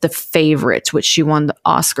mixed up with The Favorite, which she won the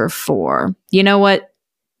Oscar for. You know what?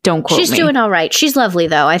 Don't quote me. She's doing all right. She's lovely,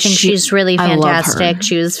 though. I think she's really fantastic.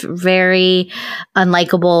 She was very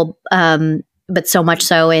unlikable, but so much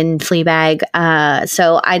so in Fleabag.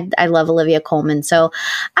 So I love Olivia Colman. So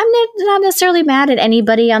I'm not necessarily mad at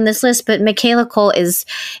anybody on this list, but Michaela Cole is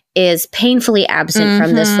painfully absent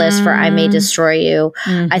from this list for I May Destroy You.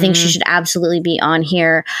 I think she should absolutely be on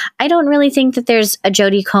here. I don't really think that there's a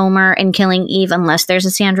Jodie Comer in Killing Eve unless there's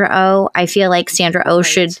a Sandra Oh. I feel like Sandra Oh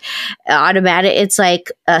should automatic. It's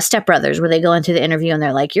like Step Brothers, where they go into the interview and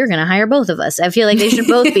they're like, you're going to hire both of us. I feel like they should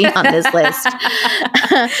both be on this list.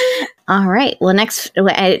 All right. Well, next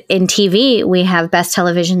in TV, we have Best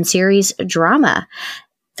Television Series Drama.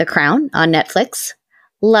 The Crown on Netflix,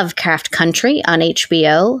 Lovecraft Country on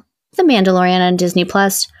HBO, The Mandalorian on Disney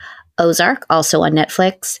Plus, Ozark also on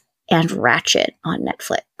Netflix, and Ratched on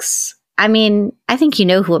Netflix. I mean, I think you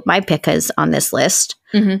know who my pick is on this list,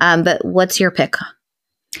 but what's your pick?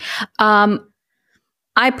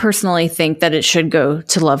 I personally think that it should go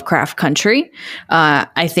to Lovecraft Country.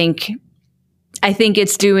 I think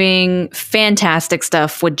it's doing fantastic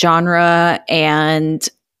stuff with genre, and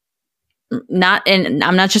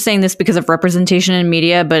I'm not just saying this because of representation in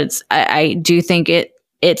media, but I do think it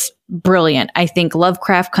it's brilliant. I think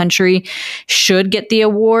Lovecraft Country should get the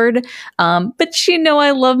award. But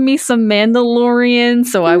I love me some Mandalorian,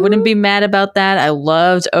 so I wouldn't be mad about that. I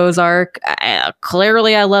loved Ozark.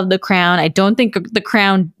 Clearly, I love The Crown. I don't think The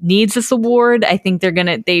Crown needs this award. I think they're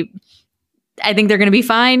gonna be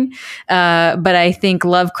fine. But I think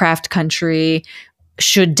Lovecraft Country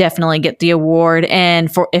should definitely get the award. And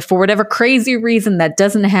if for whatever crazy reason that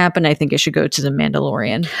doesn't happen, I think it should go to The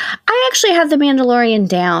Mandalorian. I actually have The Mandalorian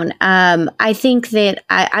down. I think that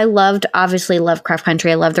I loved, obviously, Lovecraft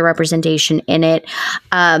Country. I love the representation in it.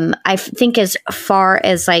 I think as far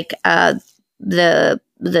as like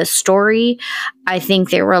the story, I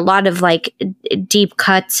think there were a lot of like deep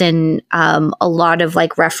cuts and a lot of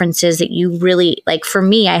like references that you really, like, for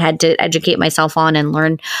me, I had to educate myself on and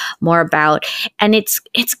learn more about. And it's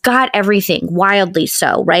got everything, wildly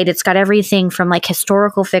so, right? It's got everything from like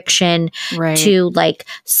historical fiction to like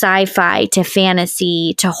sci-fi to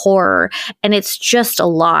fantasy to horror, and it's just a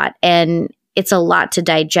lot. And it's a lot to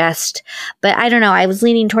digest. But I don't know. I was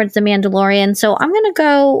leaning towards The Mandalorian. So I'm going to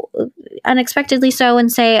go unexpectedly so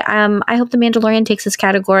and say I hope The Mandalorian takes this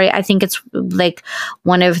category. I think it's like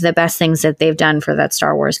one of the best things that they've done for that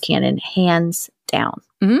Star Wars canon, hands down.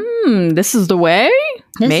 This is the way?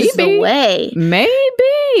 This is the way.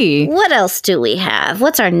 Maybe. What else do we have?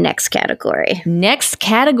 What's our next category? Next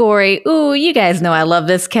category. Ooh, you guys know I love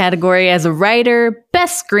this category. As a writer,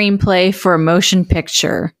 best screenplay for a motion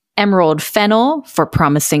picture. Emerald Fennell for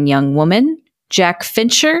Promising Young Woman, Jack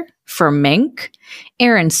Fincher for Mank,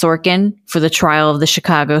 Aaron Sorkin for The Trial of the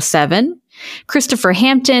Chicago 7, Christopher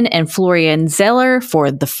Hampton and Florian Zeller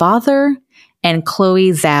for The Father, and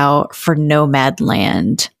Chloe Zhao for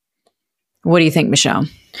Nomadland. What do you think, Michelle?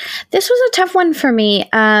 This was a tough one for me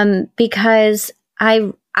because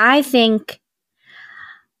I think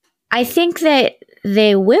that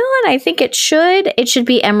they will, and I think it should. It should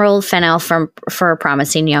be Emerald Fennell for a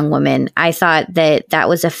Promising Young Woman. I thought that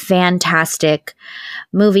was a fantastic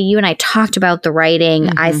movie. You and I talked about the writing.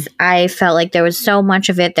 I felt like there was so much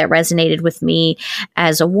of it that resonated with me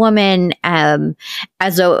as a woman,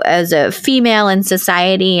 as a female in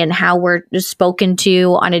society, and how we're spoken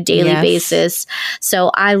to on a daily basis.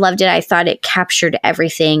 So I loved it. I thought it captured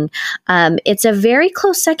everything. It's a very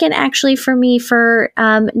close second, actually, for me for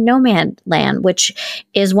Nomadland, which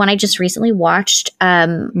is one I just recently watched.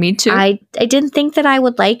 Me too. I didn't think that I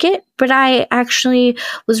would like it, but I actually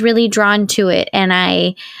was really drawn to it. And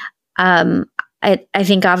I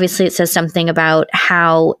think obviously it says something about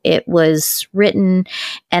how it was written,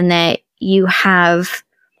 and that you have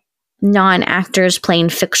non-actors playing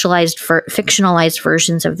fictionalized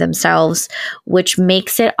versions of themselves, which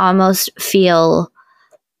makes it almost feel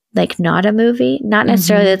like not a movie, not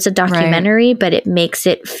necessarily that it's a documentary, but it makes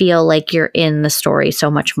it feel like you're in the story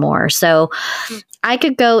so much more. So I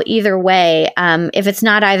could go either way. If it's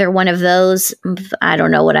not either one of those, I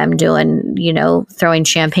don't know what I'm doing, throwing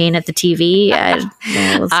champagne at the TV.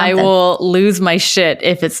 I will lose my shit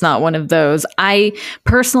if it's not one of those. I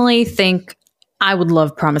personally think I would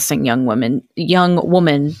love Promising Young Woman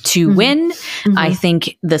to win. I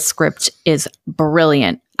think the script is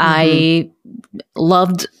brilliant. I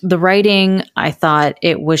loved the writing. I thought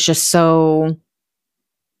it was just so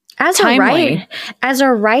timely. As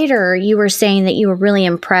a writer, you were saying that you were really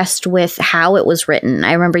impressed with how it was written.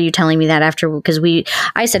 I remember you telling me that after, because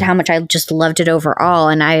I said how much I just loved it overall,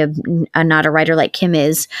 and I am not a writer like Kim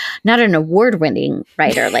is, not an award-winning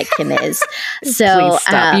writer like Kim is. So please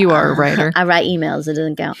stop. You are a writer. I write emails. It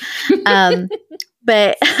doesn't count.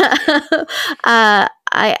 But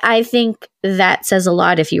I think that says a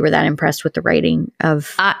lot if you were that impressed with the writing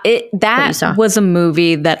of that was a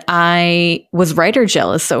movie that I was writer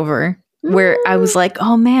jealous over, where I was like,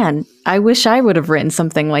 oh man, I wish I would have written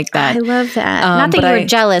something like that. I love that. Not that you were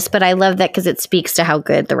jealous, but I love that because it speaks to how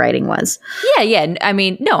good the writing was. Yeah. I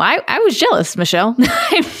mean, no, I was jealous, Michelle.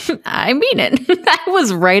 I mean it. I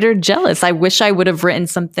was writer jealous. I wish I would have written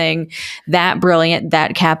something that brilliant,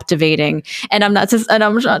 that captivating. And I'm not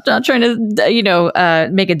trying to,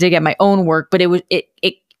 make a dig at my own work, but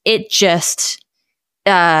it just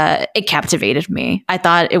it captivated me. I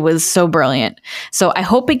thought it was so brilliant. So I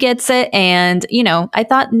hope it gets it. And, I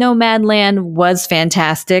thought Nomadland was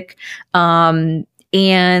fantastic. And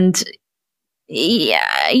yeah,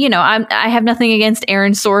 I have nothing against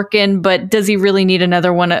Aaron Sorkin, but does he really need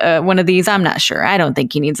another one of these? I'm not sure. I don't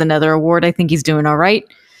think he needs another award. I think he's doing all right.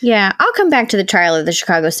 Yeah, I'll come back to The Trial of the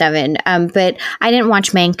Chicago 7. But I didn't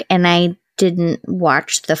watch Mank, and I didn't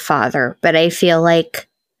watch The Father, but I feel like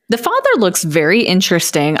The father looks very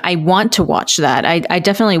interesting. I want to watch that. I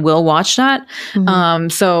definitely will watch that.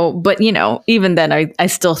 But even then I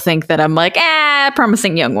still think that I'm like,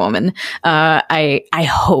 promising young woman. I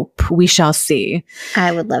hope we shall see.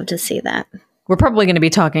 I would love to see that. We're probably going to be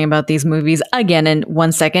talking about these movies again in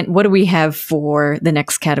 1 second. What do we have for the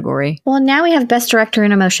next category? Well, now we have Best Director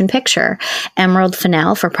in a Motion Picture. Emerald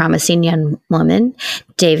Fennell for Promising Young Woman,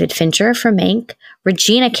 David Fincher for Mank,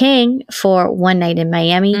 Regina King for One Night in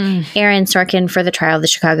Miami, Aaron Sorkin for The Trial of the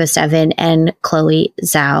Chicago 7, and Chloe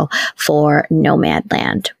Zhao for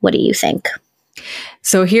Nomadland. What do you think?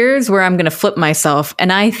 So here's where I'm going to flip myself,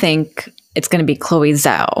 and I think it's going to be Chloe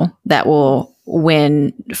Zhao that will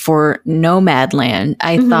win for Nomadland.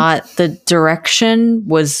 I thought the direction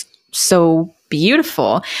was so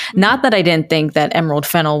beautiful. Not that I didn't think that Emerald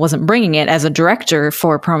Fennell wasn't bringing it as a director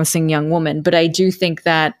for Promising Young Woman, but I do think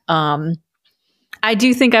that I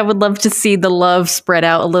would love to see the love spread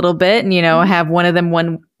out a little bit and, have one of them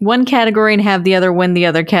one category and have the other win the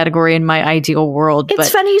other category in my ideal world. It's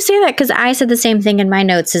funny you say that because I said the same thing in my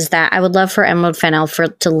notes, is that I would love for Emerald Fennell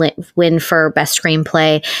to win for Best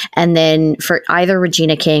Screenplay, and then for either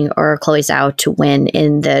Regina King or Chloe Zhao to win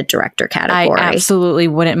in the director category. I absolutely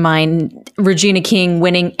wouldn't mind Regina King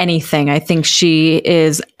winning anything. I think she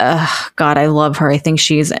is, God, I love her. I think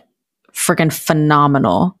she's freaking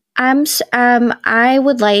phenomenal. I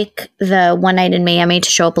would like the One Night in Miami to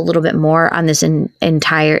show up a little bit more on this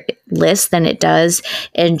entire list than it does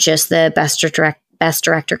in just the Best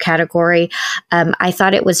Director category. I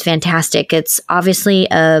thought it was fantastic. It's obviously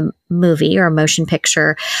a movie or a motion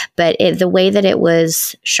picture, but the way that it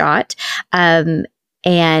was shot and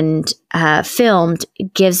filmed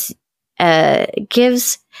gives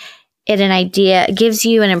it an idea, gives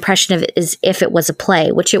you an impression of it as if it was a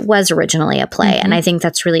play, which it was originally a play. And I think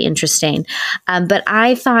that's really interesting. But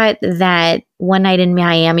I thought that One Night in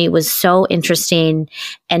Miami was so interesting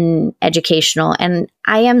and educational. And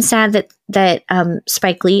I am sad that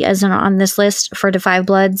Spike Lee isn't on this list for Da 5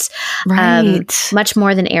 Bloods. Right. Much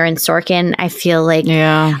more than Aaron Sorkin. I feel like,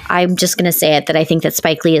 I'm just going to say it, that I think that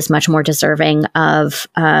Spike Lee is much more deserving of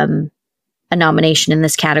a nomination in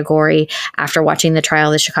this category after watching The Trial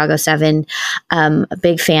of the Chicago 7. A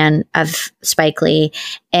big fan of Spike Lee.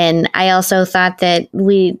 And I also thought that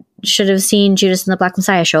we should have seen Judas and the Black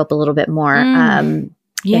Messiah show up a little bit more in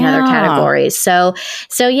other categories. So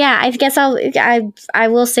yeah, I guess I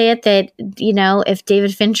will say it that, if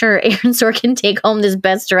David Fincher or Aaron Sorkin take home this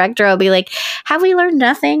Best Director, I'll be like, have we learned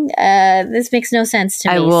nothing? This makes no sense to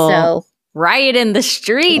me. So riot in the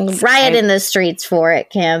streets. In the streets for it,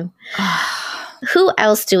 Kim. Who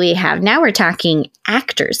else do we have? Now we're talking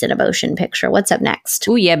actors in a motion picture. What's up next?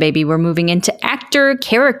 Oh, yeah, baby. We're moving into actor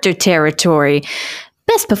character territory.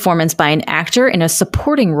 Best performance by an actor in a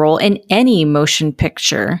supporting role in any motion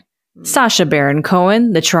picture. Sacha Baron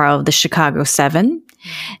Cohen, The Trial of the Chicago 7.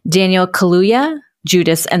 Daniel Kaluuya,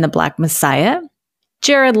 Judas and the Black Messiah.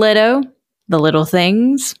 Jared Leto, The Little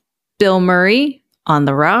Things. Bill Murray, On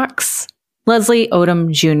the Rocks. Leslie Odom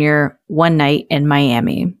Jr., One Night in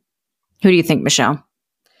Miami. Who do you think, Michelle?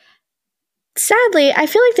 Sadly, I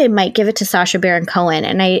feel like they might give it to Sacha Baron Cohen,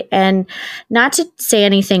 and not to say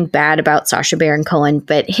anything bad about Sacha Baron Cohen,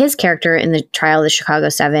 but his character in The Trial of the Chicago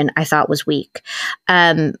 7 I thought was weak.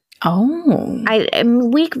 I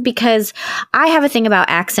am weak because I have a thing about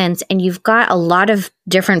accents, and you've got a lot of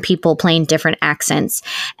different people playing different accents,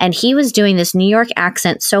 and he was doing this New York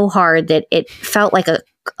accent so hard that it felt like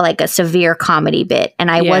a severe comedy bit,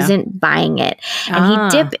 and I wasn't buying it. And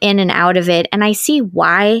he dipped in and out of it, and I see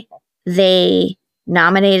why they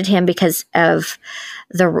nominated him because of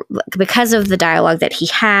the dialogue that he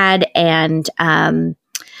had and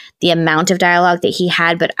the amount of dialogue that he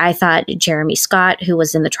had. But I thought Jeremy Scott, who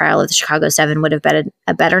was in The Trial of the Chicago 7, would have been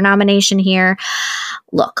a better nomination here.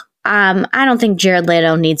 Look, I don't think Jared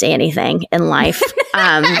Leto needs anything in life.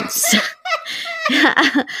 I've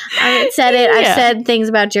said it. I've said things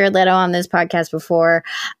about Jared Leto on this podcast before.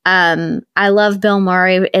 I love Bill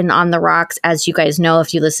Murray in On the Rocks, as you guys know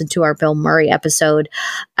if you listen to our Bill Murray episode.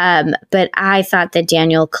 But I thought that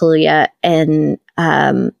Daniel Kaluuya in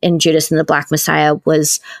Judas and the Black Messiah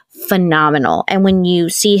was phenomenal. And when you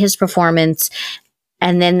see his performance,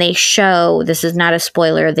 and then they show, this is not a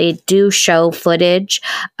spoiler, they do show footage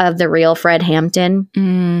of the real Fred Hampton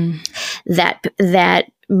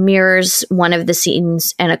that mirrors one of the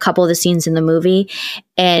scenes and a couple of the scenes in the movie.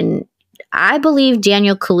 And I believe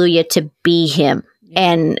Daniel Kaluuya to be him.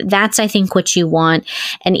 And that's, I think, what you want.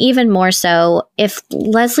 And even more so, if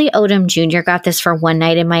Leslie Odom Jr. got this for One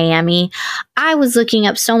Night in Miami, I was looking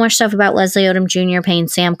up so much stuff about Leslie Odom Jr. playing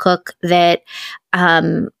Sam Cooke that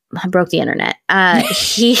broke the internet.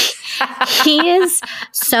 He is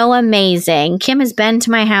so amazing. Kim has been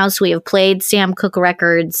to my house. We have played Sam Cooke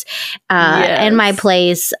records in my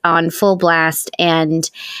place on full blast, and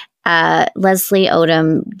Leslie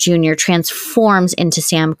Odom Jr. transforms into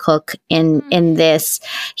Sam Cooke in this.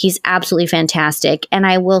 He's absolutely fantastic. And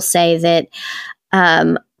I will say that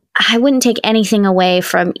I wouldn't take anything away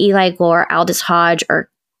from Eli Gore, Aldous Hodge, or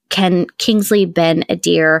Kingsley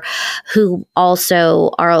Ben-Adir, who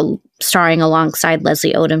also are starring alongside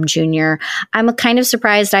Leslie Odom Jr. I'm kind of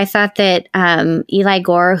surprised. I thought that Eli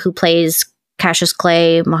Gore, who plays Cassius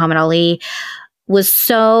Clay, Muhammad Ali, was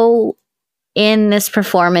so in this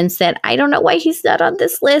performance that I don't know why he's not on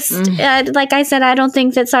this list. Like I said, I don't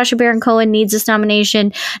think that Sacha Baron Cohen needs this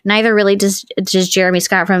nomination. Neither really does Jeremy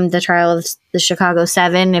Scott from The Trial of the Chicago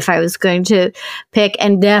 7, if I was going to pick.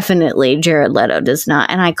 And definitely Jared Leto does not.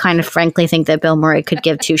 And I kind of frankly think that Bill Murray could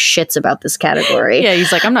give two shits about this category. Yeah,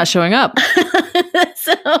 he's like, I'm not showing up.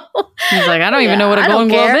 So he's like, I don't even know what a Golden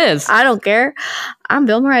Globe is. I don't care. I'm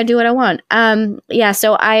Bill Murray. I do what I want.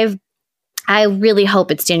 So I really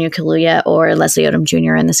hope it's Daniel Kaluuya or Leslie Odom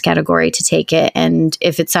Jr. in this category to take it. And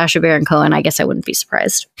if it's Sacha Baron Cohen, I guess I wouldn't be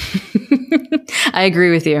surprised. I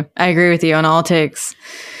agree with you. On all takes.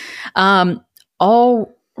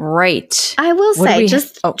 All right. I will say,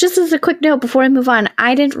 just as a quick note before I move on,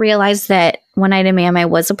 I didn't realize that One Night in Miami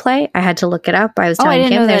was a play. I had to look it up. I was telling I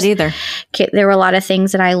didn't Kim know that either. There were a lot of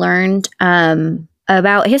things that I learned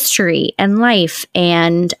about history and life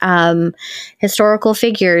and historical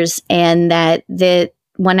figures, and that the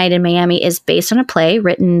One Night in Miami is based on a play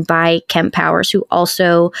written by Kemp Powers, who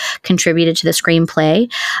also contributed to the screenplay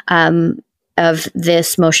of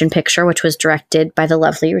this motion picture, which was directed by the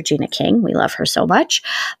lovely Regina King. We love her so much.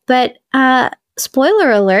 But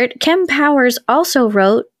spoiler alert, Kemp Powers also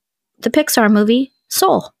wrote the Pixar movie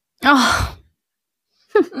Soul. Oh,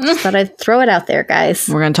 just thought I'd throw it out there, guys.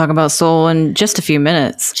 We're going to talk about Soul in just a few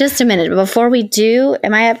minutes. Just a minute. But before we do,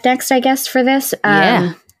 am I up next, I guess, for this?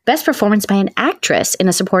 Yeah. Best performance by an actress in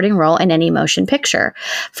a supporting role in any motion picture.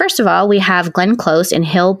 First of all, we have Glenn Close in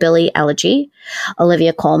Hillbilly Elegy,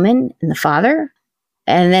 Olivia Colman in The Father.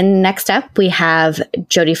 And then next up, we have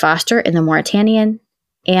Jodie Foster in The Mauritanian,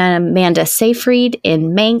 and Amanda Seyfried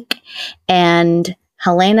in Mank, and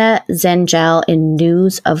Helena Zengel in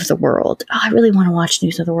News of the World. Oh, I really want to watch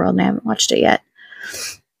News of the World, and I haven't watched it yet.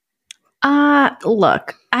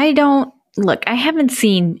 Look, I haven't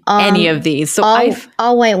seen any of these. So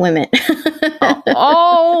all white women.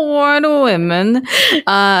 all white women.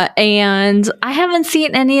 And I haven't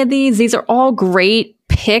seen any of these. These are all great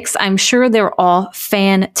picks. I'm sure they're all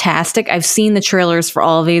fantastic. I've seen the trailers for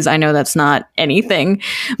all of these. I know that's not anything,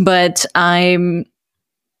 but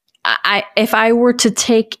if I were to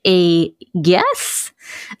take a guess,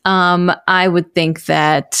 I would think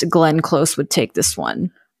that Glenn Close would take this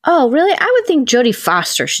one. Oh, really? I would think Jodie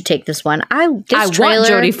Foster should take this one. I want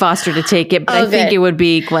Jodie Foster to take it, but I think it would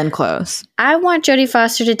be Glenn Close. I want Jodie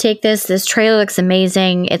Foster to take this. This trailer looks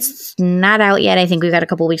amazing. It's not out yet. I think we've got a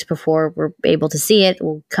couple weeks before we're able to see it.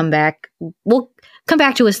 We'll come back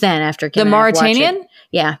to us then after Kim The Mauritanian?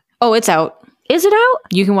 Yeah. Oh, it's out. Is it out?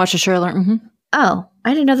 You can watch the trailer. Mm-hmm. Oh,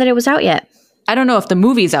 I didn't know that it was out yet. I don't know if the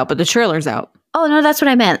movie's out, but the trailer's out. Oh, no, that's what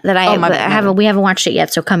I meant. That we haven't watched it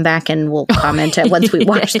yet, so come back and we'll comment it once we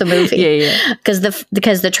watch the movie. Yeah.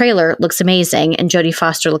 Because the trailer looks amazing and Jodie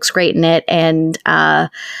Foster looks great in it, and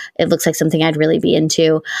it looks like something I'd really be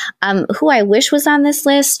into. Who I wish was on this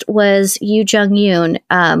list was Yoo Jung-yoon,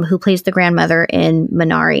 who plays the grandmother in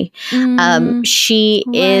Minari. She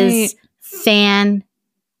is fantastic.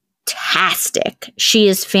 She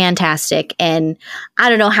is fantastic, and I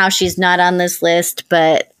don't know how she's not on this list,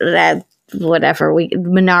 but whatever.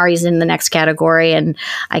 Minari's in the next category, and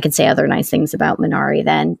I can say other nice things about Minari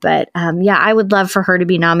then. But I would love for her to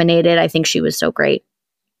be nominated. I think she was so great.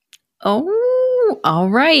 Oh, all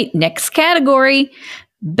right. Next category: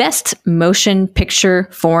 Best Motion Picture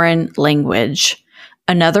Foreign Language.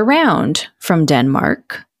 Another Round from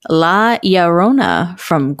Denmark, La Llorona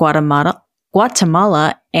from Guatemala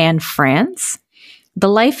and France, The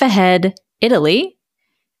Life Ahead, Italy,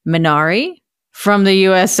 Minari from the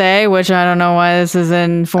USA, which I don't know why this is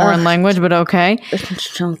in foreign language, but okay.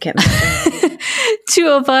 Don't get me started. Two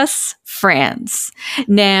of Us, France.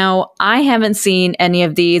 Now, I haven't seen any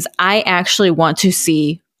of these. I actually want to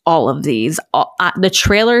see all of these. The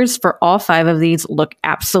trailers for all 5 of these look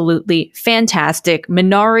absolutely fantastic.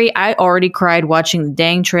 Minari, I already cried watching the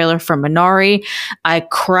dang trailer for Minari. I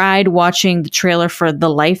cried watching the trailer for The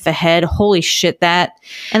Life Ahead. Holy shit, And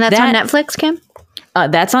that's on Netflix, Kim?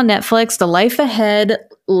 That's on Netflix. The Life Ahead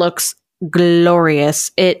looks glorious.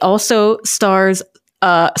 It also stars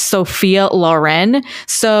Sophia Loren.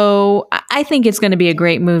 So I think it's going to be a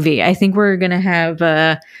great movie. I think we're going to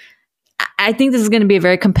have I think this is going to be a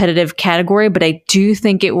very competitive category, but I do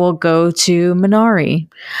think it will go to Minari.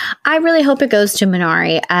 I really hope it goes to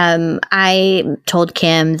Minari. I told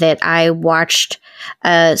Kim that I watched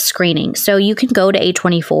a screening. So you can go to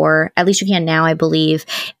A24, at least you can now, I believe,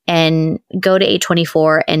 and go to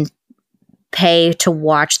A24 and pay to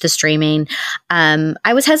watch the streaming.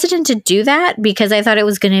 I was hesitant to do that because I thought it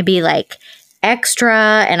was going to be like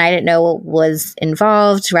extra and I didn't know what was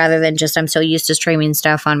involved rather than just I'm so used to streaming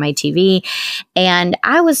stuff on my TV. And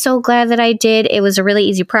I was so glad that I did. It was a really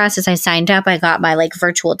easy process. I signed up. I got my like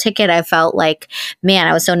virtual ticket. I felt like, man,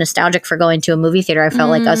 I was so nostalgic for going to a movie theater. I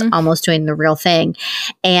felt like I was almost doing the real thing.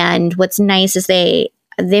 And what's nice is they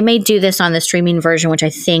may do this on the streaming version, which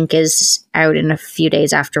I think is out in a few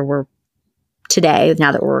days after we're today,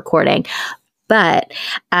 now that we're recording. But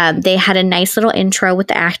they had a nice little intro with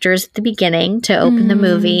the actors at the beginning to open the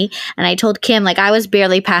movie. And I told Kim, like, I was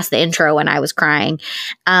barely past the intro when I was crying.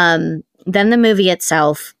 Then the movie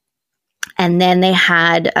itself. And then they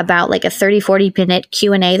had about like a 30-40 minute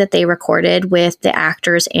Q&A that they recorded with the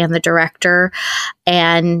actors and the director.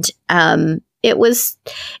 And it's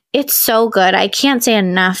so good. I can't say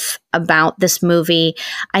enough about this movie.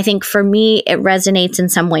 I think for me, it resonates in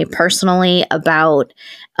some way personally about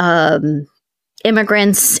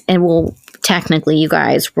immigrants, and well, technically, you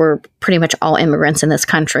guys, we're pretty much all immigrants in this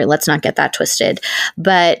country. Let's not get that twisted.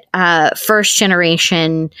 But first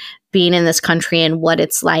generation being in this country and what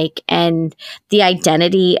it's like, and the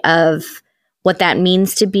identity of what that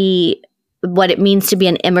means to be, what it means to be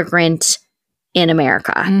an immigrant in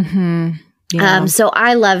America. Mm-hmm. Yeah. So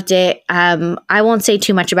I loved it. I won't say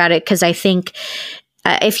too much about it because I think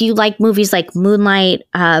if you like movies like Moonlight,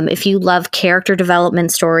 if you love character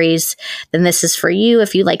development stories, then this is for you.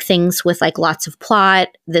 If you like things with like lots of plot,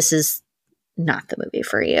 this is not the movie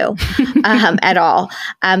for you at all.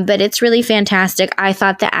 But it's really fantastic. I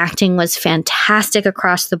thought the acting was fantastic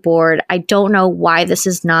across the board. I don't know why this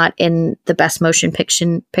is not in the best motion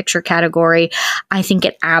picture category. I think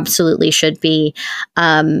it absolutely should be.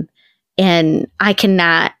 And I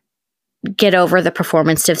cannot get over the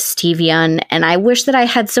performance of Steve Yeun. And I wish that I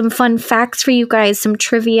had some fun facts for you guys, some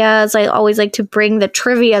trivia, as I always like to bring the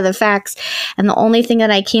trivia, the facts. And the only thing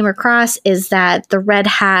that I came across is that the red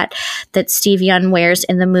hat that Steve Yeun wears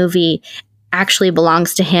in the movie actually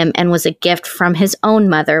belongs to him and was a gift from his own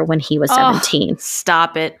mother when he was 17.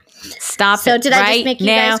 Stop it. Stop so it. Did I just make you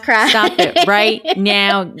guys cry? Stop it right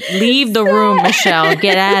now. Leave the room, Michelle.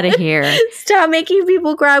 Get out of here. Stop making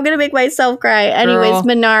people cry. I'm going to make myself cry. Anyways,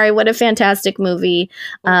 Minari, what a fantastic movie.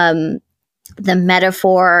 The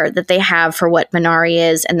metaphor that they have for what Minari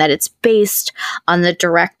is, and that it's based on the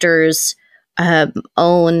director's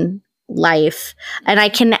own life. And I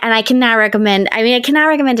cannot recommend, I cannot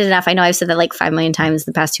recommend it enough. I know I've said that like 5 million times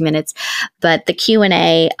in the past 2 minutes, but the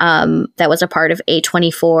Q&A that was a part of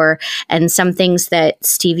A24 and some things that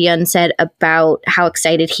Steve Yeun said about how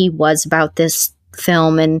excited he was about this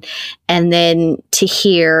film, and then to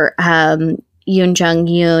hear Yoo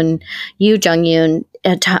Jung-yoon,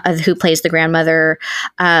 who plays the grandmother,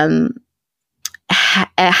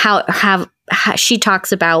 how she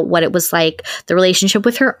talks about what it was like, the relationship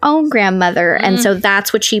with her own grandmother. And so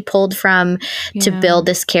that's what she pulled from to build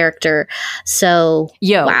this character. So,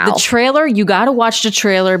 wow. The trailer, you got to watch the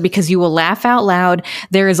trailer because you will laugh out loud.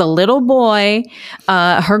 There is a little boy,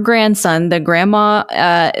 her grandson, the grandma,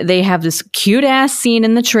 they have this cute ass scene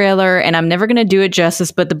in the trailer, and I'm never going to do it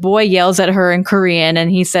justice, but the boy yells at her in Korean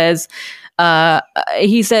and he says,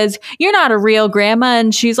 "You're not a real grandma."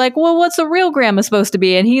 And she's like, "Well, what's a real grandma supposed to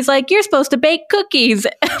be?" And he's like, "You're supposed to bake cookies,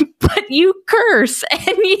 but you curse."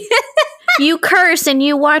 And you curse and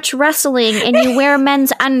you watch wrestling and you wear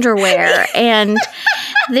men's underwear. And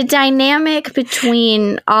the dynamic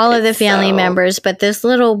between all of the family members, but this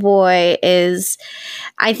little boy is,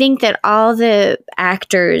 I think that all the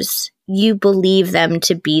actors, you believe them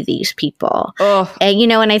to be these people.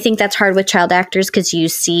 And, and I think that's hard with child actors because you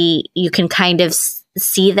can kind of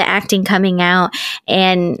see the acting coming out,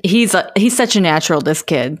 and he's such a natural, this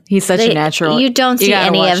kid. He's such a natural. You don't see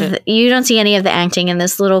any of the acting, and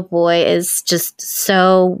this little boy is just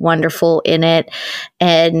so wonderful in it.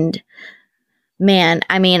 And man,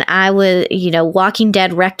 I was, Walking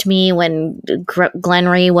Dead wrecked me when Glenn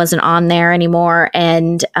Rhee wasn't on there anymore.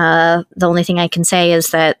 And the only thing I can say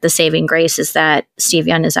is that the saving grace is that Steve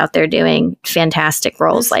Yeun is out there doing fantastic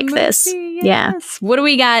roles like this. Yes. Yeah. What do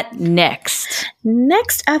we got next?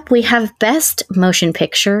 Next up, we have Best Motion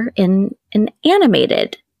Picture in an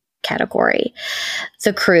animated category.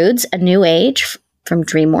 The Croods: A New Age from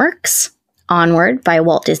DreamWorks, Onward by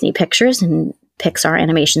Walt Disney Pictures and Pixar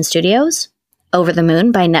Animation Studios, Over the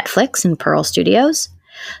Moon by Netflix and Pearl Studios,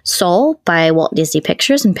 Soul by Walt Disney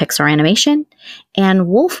Pictures and Pixar Animation, and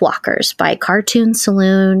Wolfwalkers by Cartoon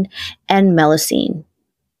Saloon and Melocene.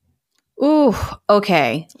 Ooh,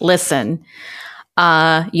 okay. Listen,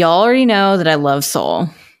 y'all already know that I love Soul.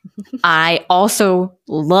 I also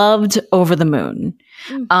loved Over the Moon.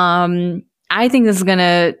 I think this is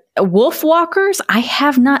gonna Wolfwalkers. I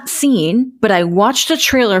have not seen, but I watched a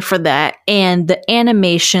trailer for that, and the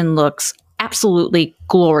animation looks absolutely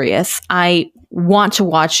glorious. I want to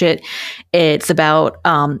watch it. It's about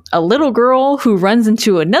a little girl who runs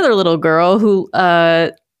into another little girl who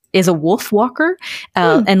is a wolf walker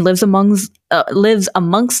and lives amongst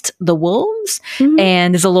the wolves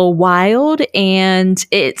and is a little wild, and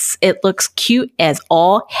it looks cute as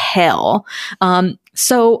all hell.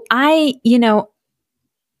 So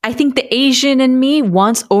I think the Asian in me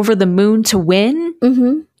wants Over the Moon to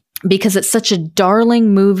win because it's such a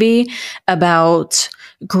darling movie about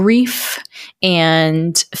grief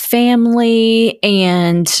and family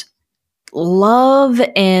and love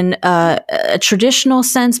in a traditional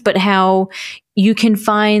sense, but how you can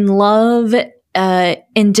find love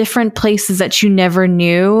in different places that you never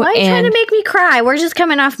knew. Why are you trying to make me cry? We're just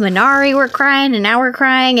coming off Minari, we're crying, and now we're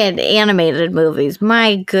crying at animated movies.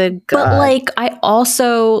 My good God. But like, I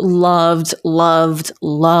also loved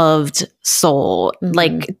Soul.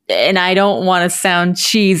 Like, and I don't want to sound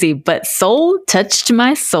cheesy, but Soul touched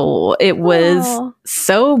my soul. It was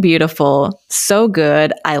so beautiful, so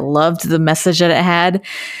good. I loved the message that it had.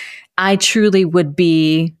 I truly would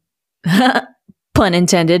be pun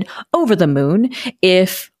intended, over the moon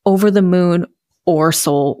if Over the Moon or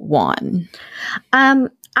Soul won. I've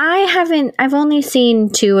only seen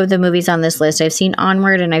 2 of the movies on this list. I've seen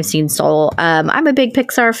Onward and I've seen Soul. I'm a big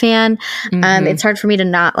Pixar fan. It's hard for me to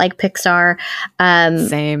not like Pixar.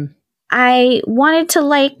 Same. I wanted to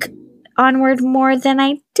like Onward more than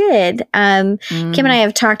I did. Kim and I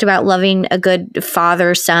have talked about loving a good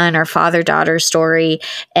father-son or father-daughter story.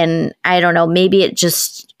 And I don't know, maybe it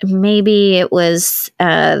was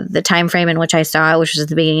the time frame in which I saw it, which was at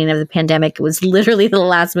the beginning of the pandemic. It was literally the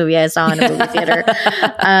last movie I saw in a movie theater.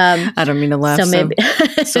 I don't mean to laugh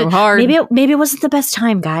so hard. Maybe it wasn't the best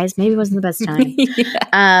time, guys. Maybe it wasn't the best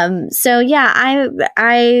time. So yeah,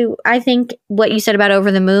 I think what you said about Over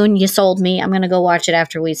the Moon, you sold me. I'm going to go watch it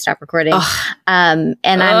after we stop recording. And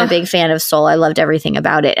I'm a big fan of Soul. I loved everything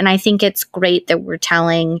about it. And I think it's great that we're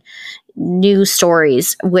telling new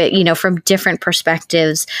stories with, from different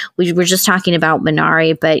perspectives. We were just talking about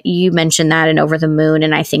Minari, but you mentioned that in Over the Moon,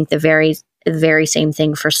 and I think the very same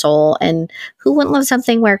thing for Soul. And who wouldn't love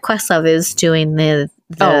something where Questlove is doing the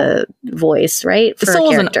voice, right? For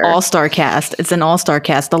Soul is an all-star cast. It's an all-star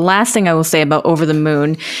cast. The last thing I will say about Over the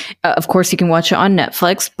Moon, of course you can watch it on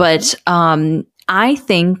Netflix, but I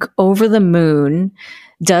think Over the Moon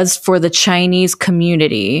does for the Chinese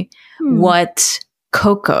community what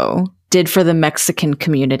Coco did for the Mexican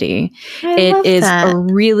community. It is a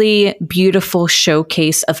really beautiful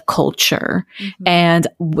showcase of culture. And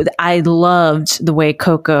I loved the way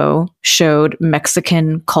Coco showed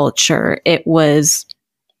Mexican culture. It was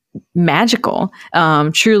magical,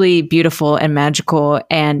 truly beautiful and magical,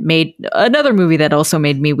 and made another movie that also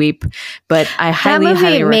made me weep. But I highly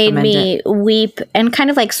recommend it. Made me weep, and kind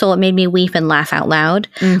of like Soul, it made me weep and laugh out loud.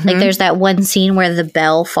 Like there's that one scene where the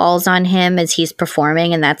bell falls on him as he's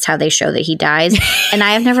performing, and that's how they show that he dies. And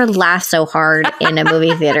I have never laughed so hard in a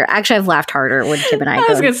movie theater. Actually, I've laughed harder when Kim and I go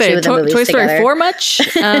to the movies Toy Story together. 4 much?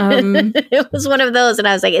 It was one of those, and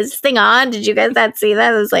I was like, "Is this thing on? Did you guys not see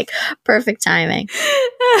that?" It was like perfect timing.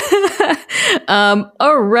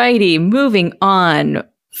 Alrighty, moving on.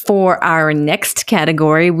 For our next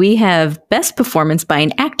category, we have Best Performance by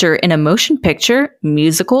an Actor in a Motion Picture,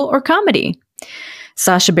 Musical, or Comedy.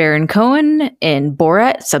 Sacha Baron Cohen in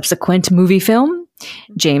Borat, subsequent movie film.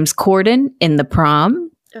 James Corden in The Prom.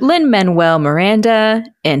 Lin-Manuel Miranda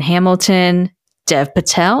in Hamilton. Dev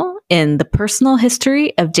Patel in The Personal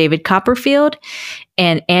History of David Copperfield.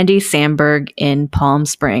 And Andy Samberg in Palm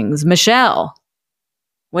Springs. Michelle,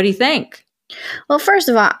 what do you think? Well, first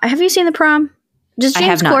of all, have you seen The Prom? Does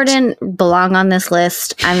James Corden belong on this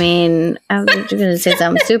list? I mean, I'm going to say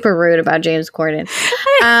something super rude about James Corden.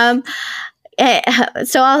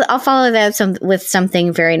 So I'll follow that with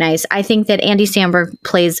something very nice. I think that Andy Samberg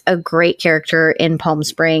plays a great character in Palm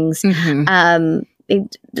Springs.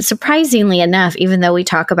 Surprisingly enough, even though we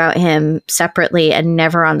talk about him separately and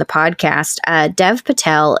never on the podcast, Dev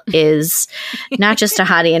Patel is not just a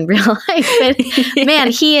hottie in real life, but man,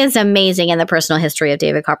 he is amazing in The Personal History of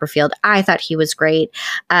David Copperfield. I thought he was great.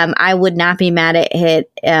 I would not be mad at it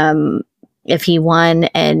if he won.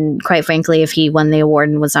 And quite frankly, if he won the award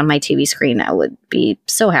and was on my TV screen, I would be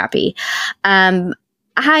so happy.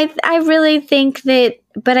 I really think that,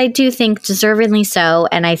 but I do think deservedly so.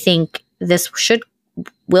 And I think this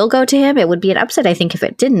will go to him. It would be an upset, I think, if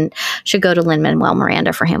it didn't. Should go to Lin-Manuel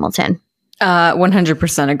Miranda for Hamilton.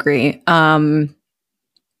 100% agree.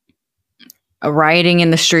 Rioting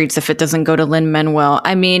in the streets if it doesn't go to Lin-Manuel.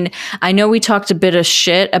 I mean, I know we talked a bit of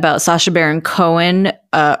shit about Sacha Baron Cohen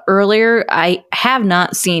earlier. I have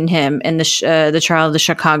not seen him in the Trial of the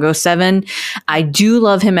Chicago 7. I do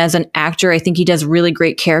love him as an actor. I think he does really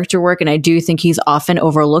great character work, and I do think he's often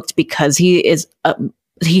overlooked because he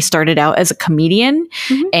started out as a comedian,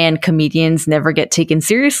 and comedians never get taken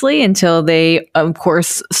seriously until they, of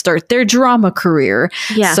course, start their drama career.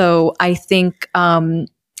 Yeah. So I think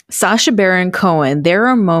Sacha Baron Cohen, there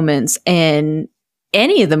are moments in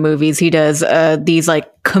any of the movies he does, these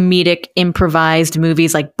like comedic improvised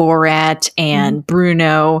movies like Borat and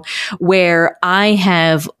Bruno, where I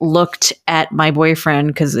have looked at my boyfriend,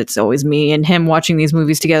 because it's always me and him watching these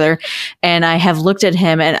movies together, and I have looked at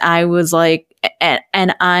him and I was like,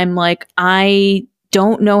 and I'm like, I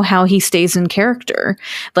don't know how he stays in character.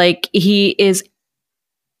 Like, he is,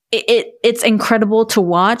 it's incredible to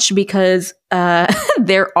watch because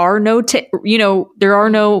there are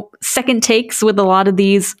no second takes with a lot of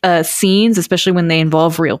these scenes, especially when they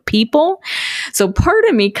involve real people. So part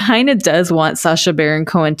of me kind of does want Sacha Baron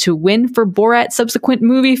Cohen to win for Borat's subsequent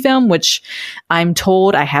movie film, which I'm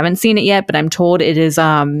told, I haven't seen it yet, but I'm told it is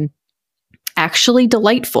actually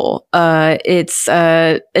delightful. It's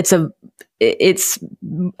a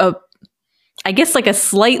I guess like a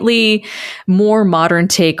slightly more modern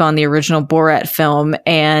take on the original Borat film,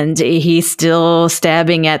 and he's still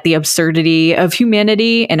stabbing at the absurdity of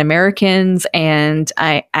humanity and Americans, and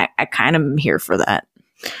I kind of am here for that.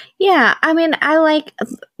 Yeah, I mean, I like,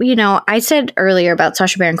 I said earlier about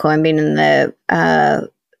Sacha Baron Cohen being in the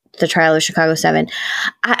Trial of Chicago 7.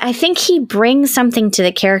 I think he brings something to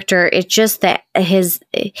the character. It's just that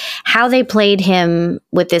how they played him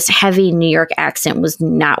with this heavy New York accent was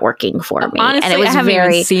not working for me. Honestly, and it was I haven't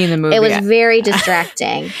even seen the movie. It was very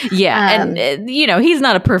distracting. Yeah, and he's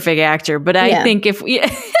not a perfect actor, but I think if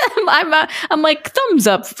I'm like thumbs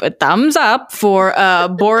up for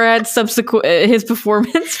Borat's subsequent his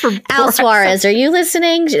performance for Al Suarez. Are you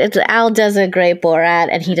listening? Al does a great Borat,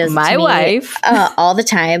 and he does my wife all the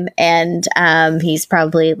time. And he's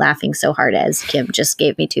probably laughing so hard as Kim just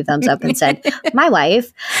gave me 2 thumbs up and said, my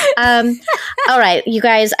wife. All right, you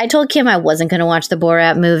guys, I told Kim I wasn't going to watch the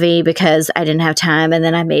Borat movie because I didn't have time. And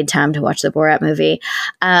then I made time to watch the Borat movie.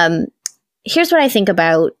 Here's what I think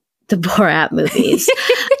about the Borat movies.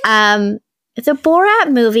 The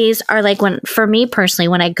Borat movies are like, for me personally,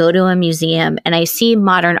 when I go to a museum and I see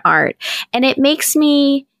modern art, and it makes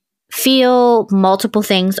me feel multiple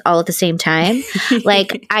things all at the same time.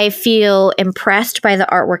 Like, I feel impressed by the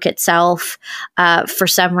artwork itself for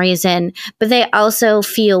some reason, but they also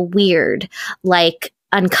feel weird, like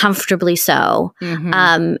uncomfortably so.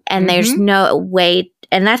 And there's no way,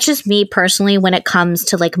 and that's just me personally when it comes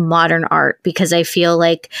to like modern art, because I feel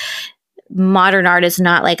like modern art is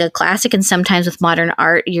not like a classic, and sometimes with modern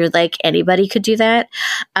art you're like, anybody could do that.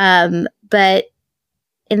 But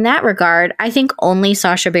in that regard, I think only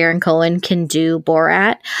Sacha Baron Cohen can do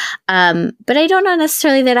Borat. But I don't know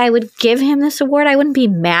necessarily that I would give him this award. I wouldn't be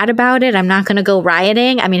mad about it. I'm not going to go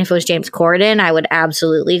rioting. I mean, if it was James Corden, I would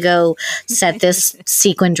absolutely go set this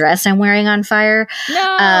sequin dress I'm wearing on fire.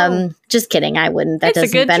 No. Just kidding. I wouldn't. That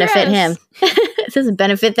doesn't benefit him. It doesn't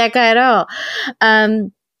benefit that guy at all.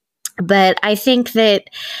 But I think that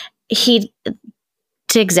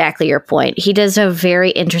to exactly your point, he does a very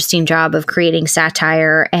interesting job of creating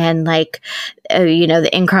satire and like, the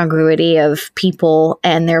incongruity of people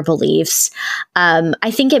and their beliefs.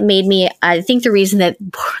 I think the reason that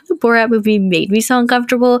the Borat movie made me so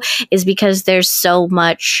uncomfortable is because there's so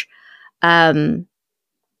much, watching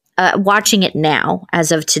it now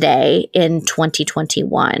as of today in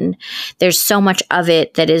 2021, there's so much of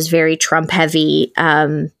it that is very Trump heavy.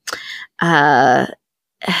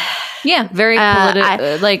 Yeah, very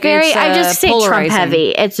political. I just say Trump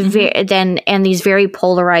heavy. It's very and these very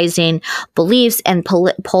polarizing beliefs and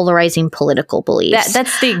polarizing political beliefs.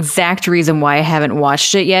 That's the exact reason why I haven't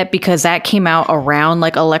watched it yet, because that came out around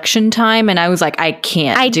like election time, and I was like, I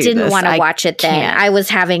can't. I didn't want to watch it then. I was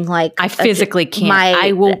having like I physically can't.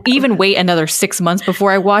 I will even wait another 6 months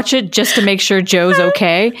before I watch it just to make sure Joe's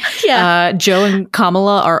okay. Yeah, Joe and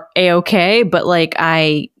Kamala are A-okay, but like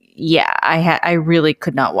I really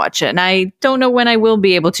could not watch it, and I don't know when I will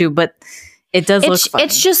be able to, but It does look fun.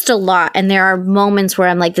 It's just a lot. And there are moments where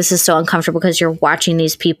I'm like, this is so uncomfortable because you're watching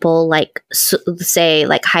these people like say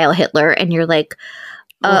like Heil Hitler and you're like,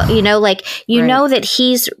 you know, like, you know that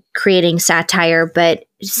he's creating satire, but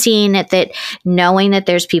seeing it, that knowing that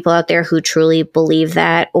there's people out there who truly believe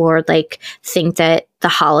that or like think that the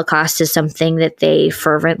Holocaust is something that they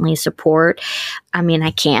fervently support. I mean, I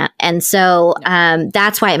can't. And so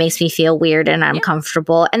that's why it makes me feel weird and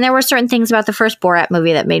uncomfortable. And there were certain things about the first Borat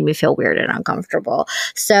movie that made me feel weird and uncomfortable.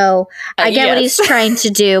 So I get what he's trying to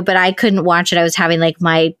do, but I couldn't watch it. I was having like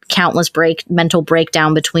my countless mental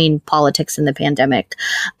breakdown between politics and the pandemic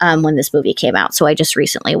when this movie came out. So I just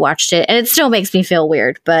recently watched it and it still makes me feel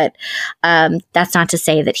weird. But that's not to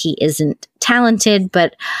say that he isn't talented,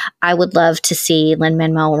 but I would love to see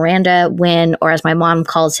Lin-Manuel Miranda win, or as my mom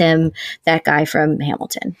calls him, that guy from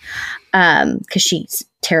Hamilton, because she's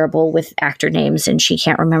terrible with actor names and she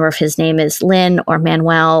can't remember if his name is Lin or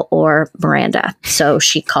Manuel or Miranda, so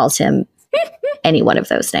she calls him any one of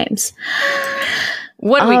those names.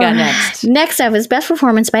 What do we got next? Next up is Best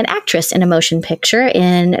Performance by an Actress in a Motion Picture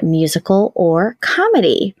in Musical or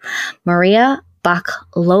Comedy. Maria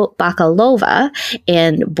Bakalova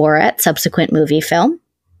in Borat subsequent movie film,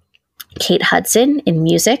 Kate Hudson in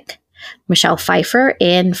Music, Michelle Pfeiffer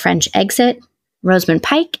in French Exit, Rosamund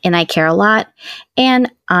Pike in I Care a Lot,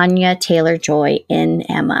 and Anya Taylor-Joy in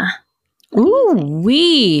Emma. Ooh,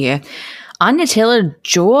 Anya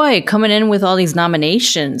Taylor-Joy coming in with all these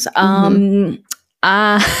nominations. Wow.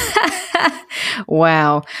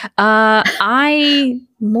 I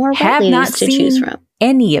More have not to choose from.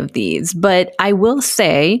 Any of these, but I will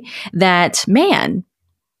say that, man,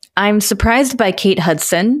 I'm surprised by Kate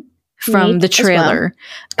Hudson from the trailer.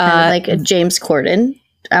 Well. Kind of like a James Corden.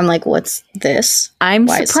 I'm like, what's this? I'm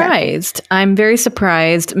surprised. I'm very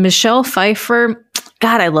surprised. Michelle Pfeiffer.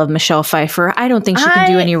 God, I love Michelle Pfeiffer. I don't think she can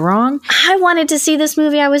do any wrong. I wanted to see this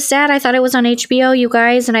movie. I was sad. I thought it was on HBO, you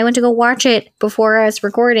guys, and I went to go watch it before I was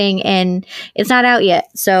recording, and it's not out yet.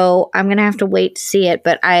 So I'm going to have to wait to see it.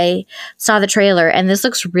 But I saw the trailer, and this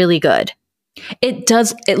looks really good. It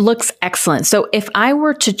does. It looks excellent. So if I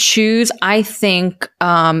were to choose, I think,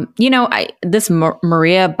 this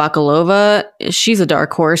Maria Bakalova, she's a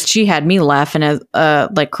dark horse. She had me laughing as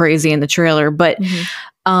like crazy in the trailer, but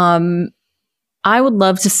I would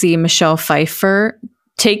love to see Michelle Pfeiffer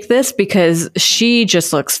take this because she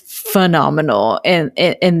just looks phenomenal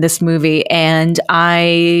in this movie. And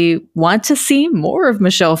I want to see more of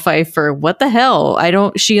Michelle Pfeiffer. What the hell?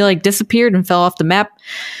 She like disappeared and fell off the map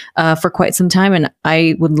for quite some time. And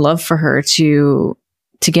I would love for her to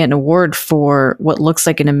get an award for what looks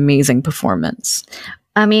like an amazing performance.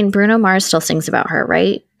 I mean, Bruno Mars still sings about her,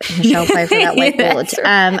 right? Michelle Pfeiffer, that white bullet.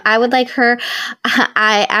 I would like her.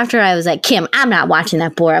 After I was like, Kim, I'm not watching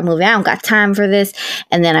that Borat movie. I don't got time for this.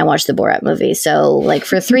 And then I watched the Borat movie. So, like,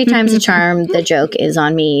 for 3 times the charm, the joke is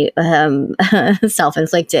on me,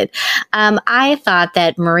 self-inflicted. I thought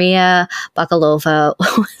that Maria Bakalova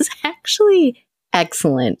was actually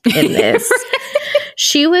excellent in this.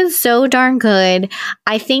 She was so darn good.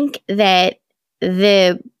 I think that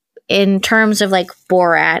in terms of like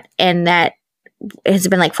Borat, and that it's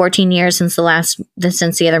been like 14 years since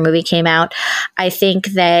the other movie came out. I think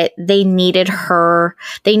that they needed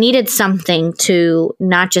something to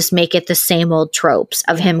not just make it the same old tropes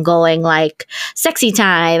of him going like sexy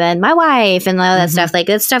time and my wife and all that stuff. Like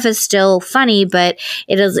that stuff is still funny, but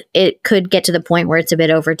it could get to the point where it's a bit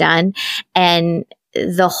overdone. And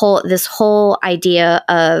this whole idea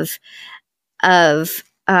of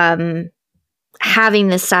having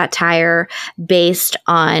this satire based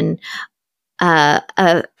on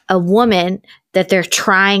a woman that they're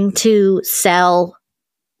trying to sell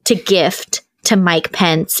to gift to Mike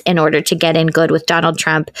Pence in order to get in good with Donald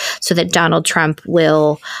Trump so that Donald Trump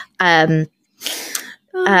will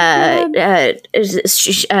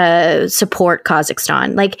support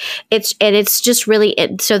Kazakhstan. Like it's just really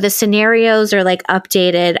so the scenarios are like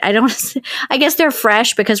updated. I guess they're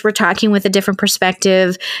fresh because we're talking with a different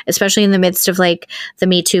perspective, especially in the midst of like the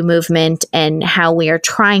Me Too movement and how we are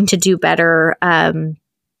trying to do better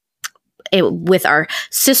with our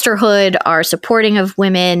sisterhood, our supporting of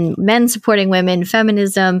women, men supporting women,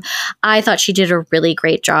 feminism. I thought she did a really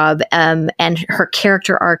great job, and her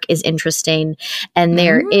character arc is interesting. And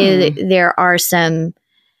there are some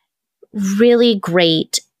really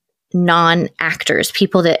great non-actors,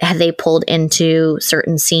 people that they pulled into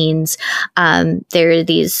certain scenes. There are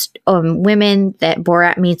these women that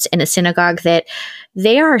Borat meets in a synagogue that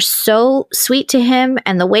they are so sweet to him,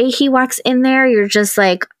 and the way he walks in there, you're just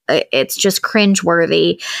like, it's just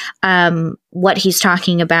cringeworthy, what he's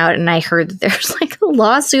talking about. And I heard that there's like a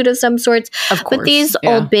lawsuit of some sorts. Of course. But these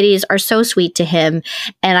old biddies are so sweet to him.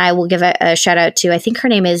 And I will give a shout out to, I think her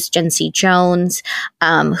name is Jen C. Jones,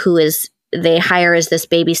 who they hire as this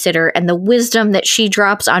babysitter, and the wisdom that she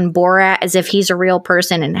drops on Borat as if he's a real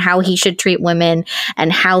person and how he should treat women,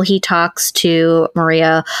 and how he talks to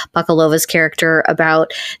Maria Bakalova's character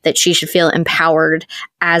about that she should feel empowered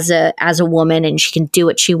as a woman, and she can do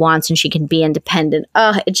what she wants and she can be independent.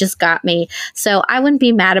 Oh, it just got me. So I wouldn't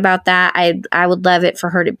be mad about that. I would love it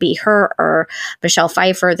for her to be her or Michelle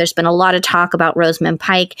Pfeiffer. There's been a lot of talk about Rosamund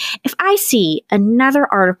Pike. If I see another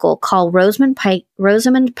article called Rosamund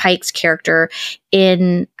Pike's character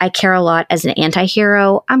in I Care a Lot as an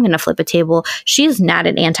anti-hero, I'm going to flip a table. She is not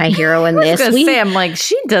an anti-hero in this. I'm like,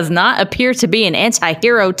 she does not appear to be an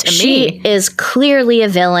anti-hero to me. She is clearly a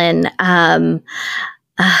villain.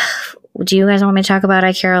 Do you guys want me to talk about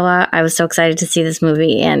I Care a Lot? I was so excited to see this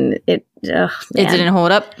movie, and it didn't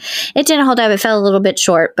hold up. It didn't hold up. It fell a little bit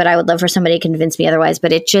short, but I would love for somebody to convince me otherwise.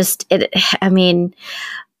 But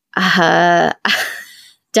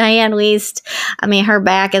Diane Wiest, her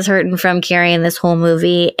back is hurting from carrying this whole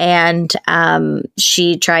movie, and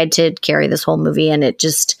she tried to carry this whole movie, and there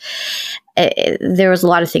was a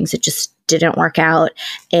lot of things that just didn't work out.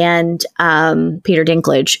 And Peter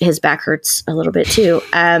Dinklage, his back hurts a little bit too.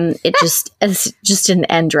 It just didn't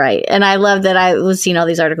end right. And I love that I was seeing all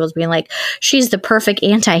these articles being like, she's the perfect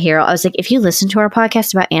anti-hero. I was like, if you listen to our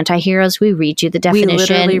podcast about anti-heroes, we read you the definition. We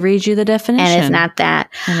literally read you the definition. And it's not that.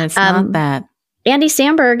 And it's not that. Andy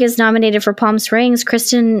Samberg is nominated for Palm Springs.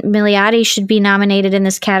 Kristen Milioti should be nominated in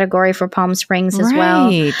this category for Palm Springs as well.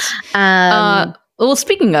 Well,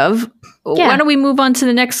 speaking of, why don't we move on to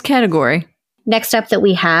the next category? Next up that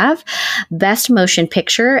we have Best Motion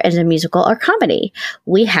Picture as a Musical or Comedy.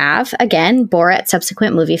 We have, again, Borat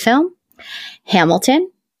subsequent movie film,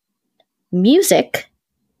 Hamilton, Music,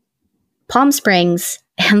 Palm Springs,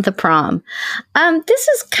 and The Prom. This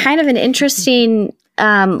is kind of an interesting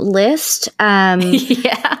list.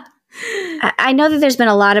 Yeah. I know that there's been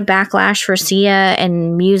a lot of backlash for Sia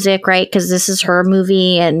and Music, right? Because this is her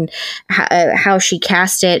movie, and how she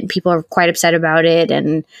cast it. People are quite upset about it,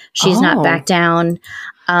 and she's not backed down.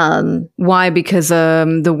 Why? Because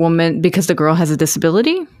the girl has a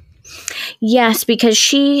disability? Yes, because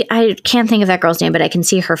I can't think of that girl's name, but I can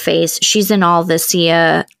see her face. She's in all the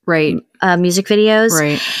Sia music videos.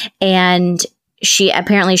 Right. And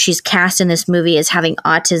she's cast in this movie as having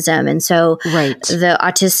autism. And so the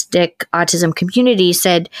autism community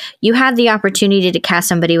said, you had the opportunity to cast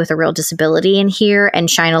somebody with a real disability in here and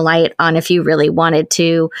shine a light on if you really wanted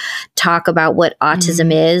to talk about what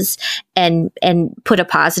autism is and put a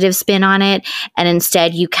positive spin on it. And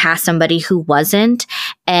instead you cast somebody who wasn't.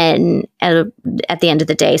 And at the end of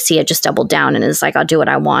the day, Sia just doubled down and is like, I'll do what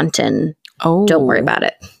I want and don't worry about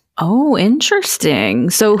it. Oh,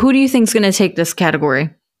 interesting. So who do you think is going to take this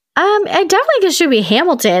category? I definitely think it should be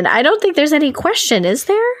Hamilton. I don't think there's any question, is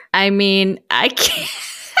there? I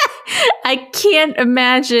can't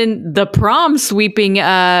imagine The Prom sweeping,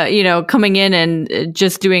 coming in and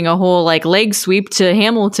just doing a whole leg sweep to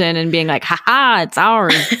Hamilton and being like, haha, it's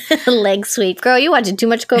ours. Leg sweep. Girl, you watching too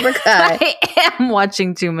much Cobra Kai. I am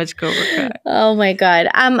watching too much Cobra Kai. Oh my God.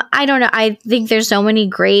 I don't know. I think there's so many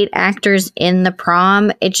great actors in The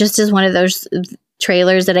Prom. It just is one of those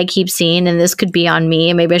trailers that I keep seeing, and this could be on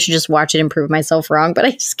me, and maybe I should just watch it and prove myself wrong, but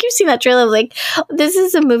I just keep seeing that trailer like, this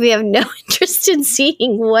is a movie I have no interest in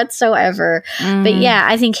seeing whatsoever. But yeah,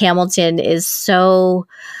 I think Hamilton is so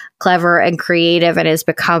clever and creative and has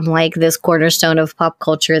become like this cornerstone of pop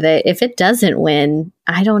culture that if it doesn't win,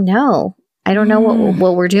 I don't know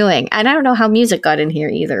what we're doing. And I don't know how Music got in here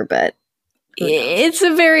either, but it's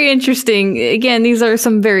a very interesting, again, these are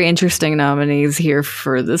some very interesting nominees here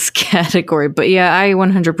for this category. But yeah, I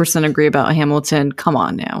 100% agree about Hamilton. Come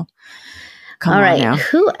on now. All right.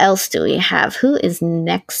 Who else do we have? Who is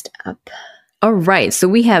next up? All right. So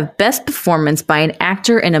we have Best Performance by an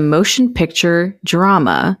Actor in a Motion Picture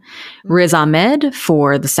Drama. Riz Ahmed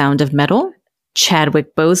for The Sound of Metal.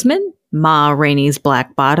 Chadwick Boseman, Ma Rainey's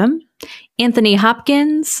Black Bottom. Anthony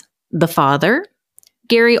Hopkins, The Father.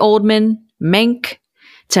 Gary Oldman, Mank,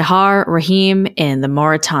 Tahar Rahim in The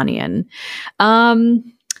Mauritanian.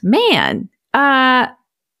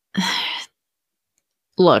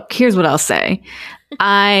 Look, here's what I'll say.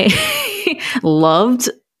 I loved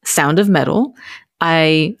Sound of Metal.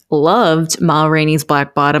 I loved Ma Rainey's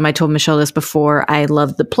Black Bottom. I told Michelle this before. I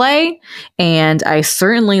loved the play, and I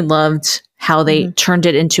certainly loved how they turned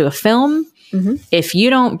it into a film. If you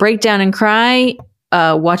don't break down and cry,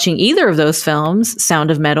 watching either of those films,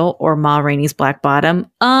 Sound of Metal or Ma Rainey's Black Bottom,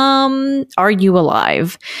 are you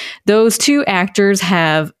alive? Those two actors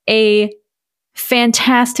have a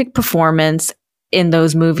fantastic performance in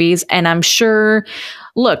those movies, and I'm sure,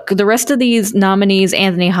 look, the rest of these nominees,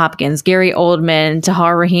 Anthony Hopkins, Gary Oldman,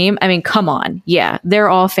 Tahar Rahim, I mean, come on. Yeah, they're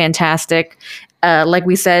all fantastic. Like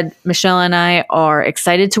we said, Michelle and I are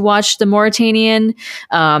excited to watch The Mauritanian.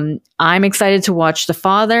 I'm excited to watch The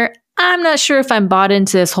Father. I'm not sure if I'm bought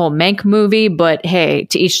into this whole Mank movie, but hey,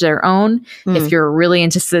 to each their own. If you're really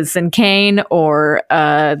into Citizen Kane or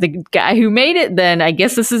the guy who made it, then I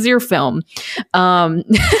guess this is your film.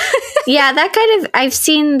 Yeah, that kind of, I've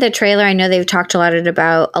seen the trailer. I know they've talked a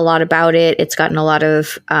lot about it. It's gotten a lot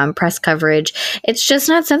of press coverage. It's just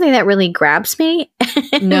not something that really grabs me.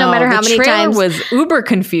 No matter how many times. The trailer was uber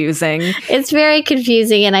confusing. It's very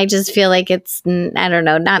confusing, and I just feel like it's, I don't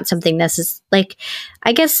know, not something necessary. Like,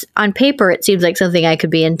 I guess on paper it seems like something I could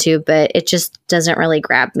be into, but it just doesn't really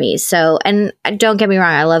grab me. So, and don't get me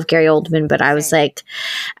wrong, I love Gary Oldman, but I was like,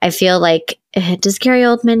 I feel like, does Gary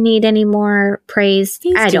Oldman need any more praise?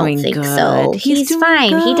 I don't think so. He's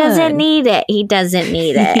fine. Good. He doesn't need it. He doesn't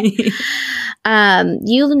need it.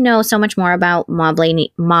 You know so much more about Ma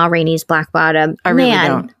Rainey's Black Bottom. I really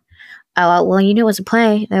don't. Oh, well, you knew it was a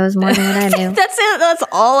play. That was more than what I knew. That's it. That's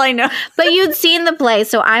all I know. But you'd seen the play,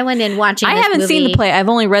 so I went in watching this haven't movie. Seen the play. I've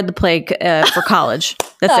only read the play for college.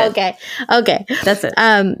 That's it. Okay. That's it.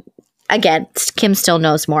 Again, Kim still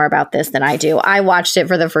knows more about this than I do. I watched it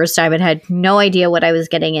for the first time and had no idea what I was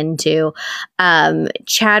getting into.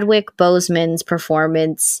 Chadwick Boseman's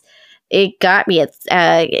performance, it got me.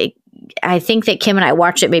 I think that Kim and I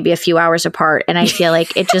watched it maybe a few hours apart, and I feel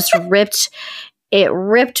like it just ripped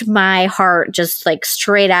my heart just like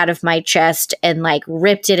straight out of my chest and like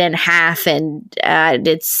ripped it in half, and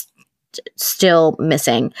it's still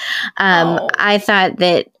missing. I thought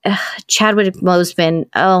that Chadwick Boseman,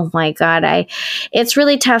 oh my God, it's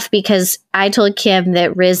really tough because I told Kim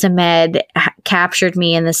that Riz Ahmed captured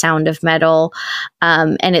me in The Sound of Metal,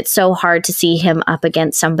 and it's so hard to see him up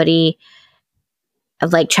against somebody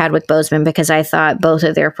like Chadwick Boseman because I thought both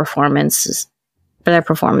of their performances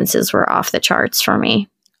were off the charts for me.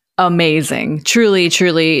 Amazing. Truly,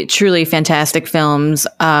 truly, truly fantastic films.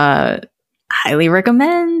 Highly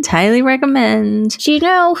recommend. Do you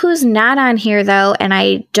know who's not on here, though, and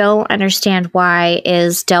I don't understand why,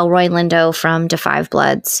 is Delroy Lindo from Da 5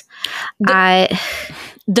 Bloods. Da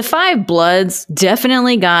 5 Bloods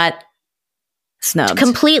definitely got snubbed.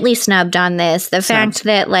 Completely snubbed on this. The fact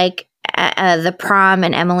that, like, the Prom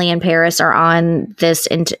and Emily in Paris are on this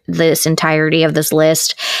entirety of this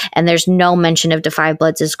list, and there's no mention of Da 5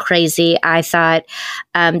 Bloods is crazy. I thought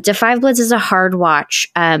Da 5 Bloods is a hard watch,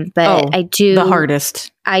 but the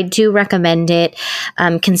hardest. I do recommend it,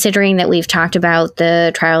 considering that we've talked about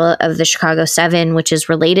the trial of the Chicago 7, which is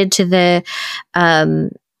related to the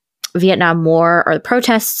Vietnam War or the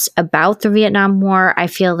protests about the Vietnam War. I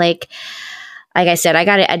feel like I said, I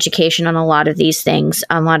got an education on a lot of these things,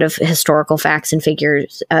 a lot of historical facts and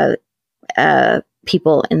figures,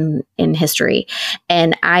 people in history.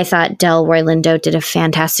 And I thought Delroy Lindo did a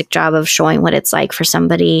fantastic job of showing what it's like for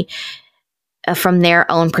somebody from their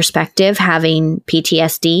own perspective, having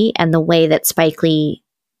PTSD, and the way that Spike Lee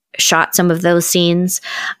shot some of those scenes.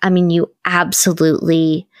 I mean, you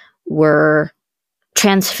absolutely were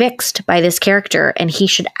transfixed by this character, and he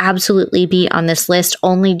should absolutely be on this list,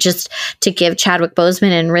 only just to give Chadwick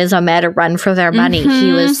Boseman and Riz Ahmed a run for their money. Mm-hmm.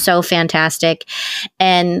 He was so fantastic.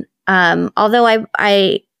 And although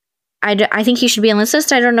I think he should be on this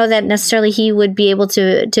list, I don't know that necessarily he would be able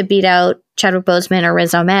to beat out Chadwick Boseman or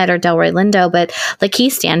Riz Ahmed or Delroy Lindo, but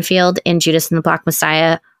Lakeith Stanfield in Judas and the Black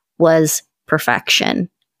Messiah was perfection.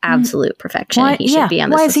 Absolute perfection. He should be on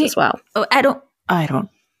this list as well. Oh, I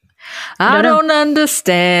don't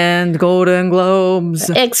understand Golden Globes.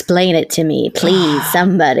 Explain it to me, please,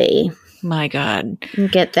 somebody. My God.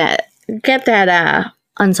 Get that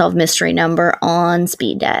Unsolved Mystery number on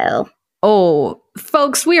speed dial. Oh,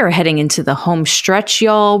 folks, we are heading into the home stretch,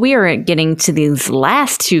 y'all. We are getting to these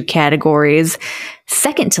last two categories.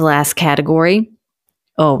 Second to last category.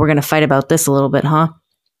 Oh, we're going to fight about this a little bit, huh?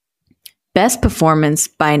 Best performance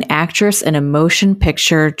by an actress in a motion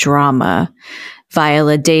picture drama.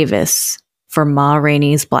 Viola Davis for Ma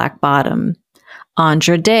Rainey's Black Bottom.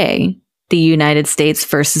 Andra Day, The United States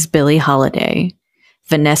versus Billie Holiday.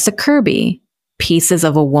 Vanessa Kirby, Pieces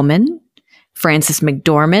of a Woman. Frances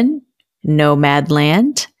McDormand,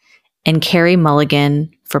 Nomadland. And Carey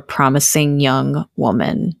Mulligan for Promising Young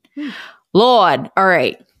Woman. Lord, all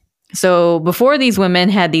right. So before these women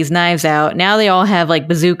had these knives out, now they all have like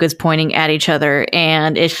bazookas pointing at each other,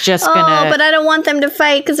 and it's just gonna. Oh, but I don't want them to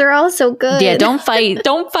fight because they're all so good. Yeah, don't fight.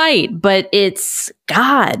 But it's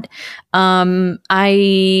God.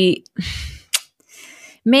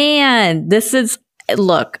 This is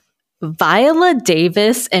look. Viola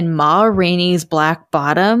Davis and Ma Rainey's Black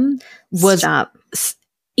Bottom was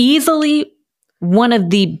easily one of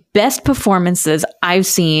the best performances I've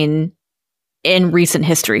seen in recent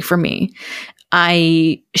history for me.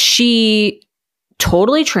 She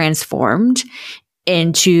totally transformed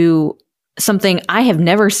into something I have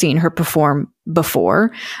never seen her perform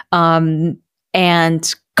before. And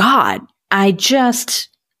God,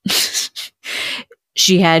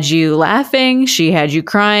 she had you laughing, she had you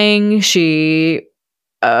crying, she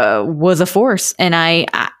was a force. And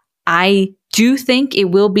I do think it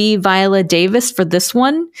will be Viola Davis for this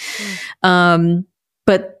one.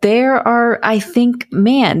 But there are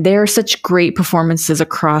such great performances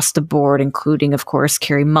across the board, including, of course,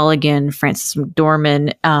 Carey Mulligan, Frances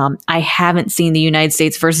McDormand. I haven't seen The United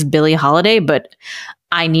States versus Billie Holiday, but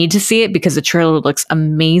I need to see it because the trailer looks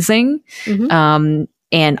amazing. And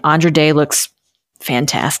Andra Day looks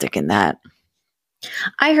fantastic in that.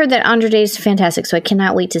 I heard that Andra Day is fantastic, so I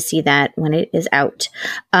cannot wait to see that when it is out.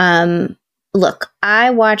 Look, I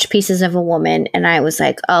watched Pieces of a Woman and I was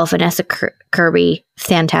like, oh, Vanessa Kirby,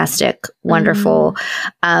 fantastic, wonderful.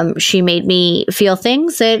 She made me feel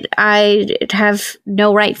things that I have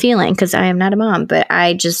no right feeling because I am not a mom, but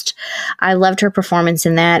I loved her performance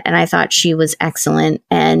in that. And I thought she was excellent.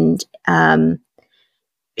 And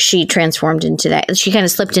she transformed into that. She kind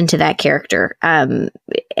of slipped into that character.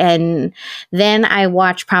 And then I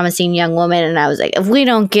watched Promising Young Woman and I was like, if we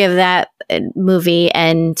don't give that movie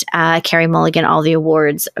and Carey Mulligan all the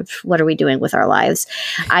awards, what are we doing with our lives?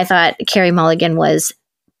 I thought Carey Mulligan was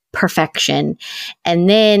perfection. And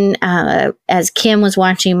then as Kim was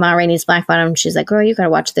watching Ma Rainey's Black Bottom, she's like, girl, you got to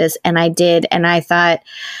watch this. And I did. And I thought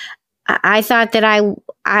that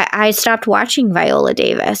I stopped watching Viola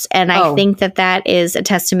Davis. And I think that is a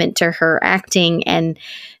testament to her acting and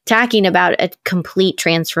talking about a complete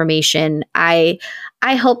transformation. I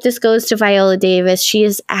hope this goes to Viola Davis. She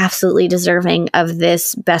is absolutely deserving of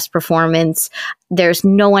this best performance. There's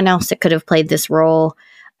no one else that could have played this role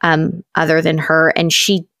other than her. And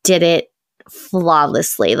she did it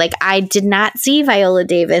flawlessly. Like, I did not see Viola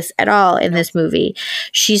Davis at all in this movie.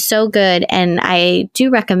 She's so good. And I do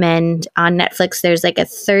recommend on Netflix, there's like a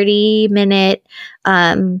 30-minute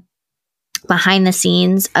behind the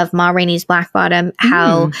scenes of Ma Rainey's Black Bottom,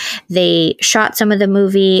 how they shot some of the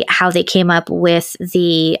movie, how they came up with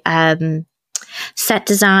the set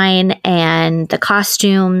design and the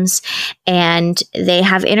costumes, and they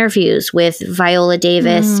have interviews with Viola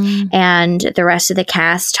Davis and the rest of the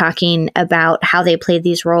cast talking about how they played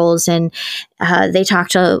these roles, and they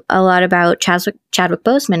talked a lot about Chadwick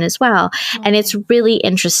Boseman as well. And it's really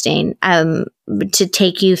interesting to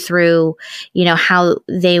take you through, you know, how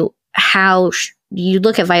you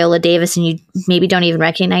look at Viola Davis and you maybe don't even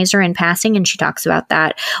recognize her in passing. And she talks about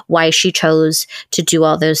that, why she chose to do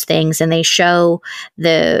all those things. And they show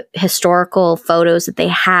the historical photos that they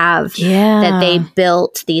have that they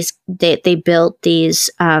built these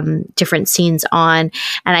different scenes on.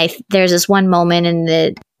 And there's this one moment in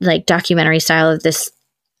the like documentary style of this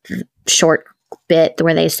short bit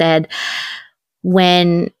where they said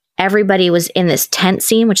when everybody was in this tent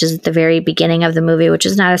scene, which is at the very beginning of the movie, which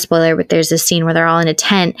is not a spoiler, but there's this scene where they're all in a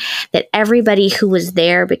tent, that everybody who was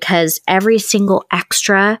there, because every single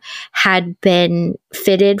extra had been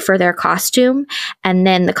fitted for their costume. And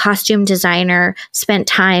then the costume designer spent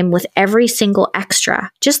time with every single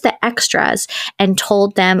extra, just the extras, and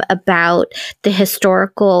told them about the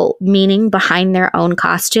historical meaning behind their own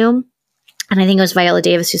costume. And I think it was Viola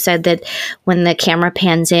Davis who said that when the camera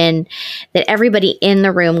pans in, that everybody in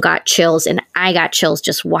the room got chills, and I got chills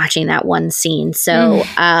just watching that one scene. So,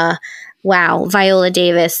 wow, Viola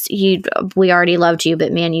Davis, we already loved you,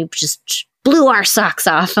 but man, you just blew our socks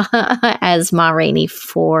off as Ma Rainey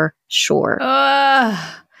for sure.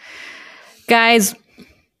 Guys,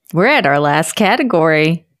 we're at our last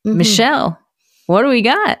category. Michelle, what do we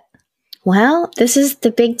got? Well, this is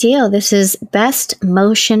the big deal. This is Best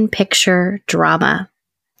Motion Picture Drama.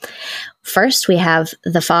 First, we have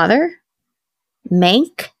The Father,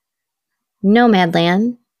 Mank,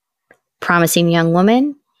 Nomadland, Promising Young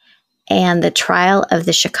Woman, and The Trial of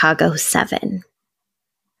the Chicago 7.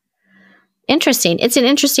 Interesting. It's an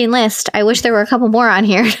interesting list. I wish there were a couple more on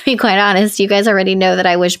here, to be quite honest. You guys already know that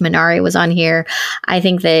I wish Minari was on here. I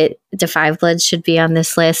think that Da 5 Bloods should be on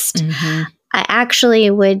this list. I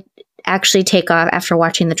actually would actually take off after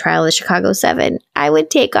watching the Trial of the Chicago 7. I would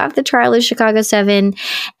take off the Trial of Chicago 7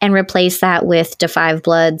 and replace that with Da 5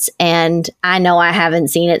 Bloods. And I know I haven't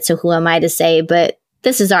seen it, so who am I to say? But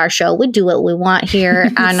this is our show. We do what we want here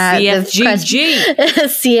on CFGG.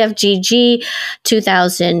 CFGG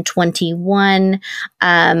 2021.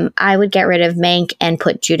 I would get rid of Mank and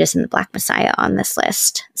put Judas and the Black Messiah on this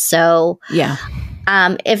list. So yeah.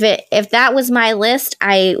 If that was my list,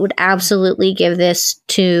 I would absolutely give this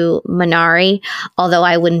to Minari, although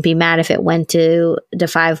I wouldn't be mad if it went to Da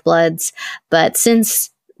 5 Bloods. But since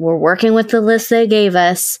we're working with the list they gave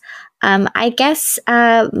us, I guess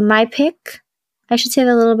my pick, I should say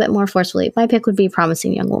that a little bit more forcefully, my pick would be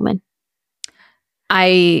Promising Young Woman.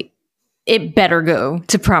 It better go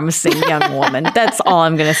to Promising Young Woman. That's all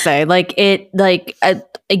I'm going to say.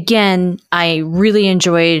 Again, I really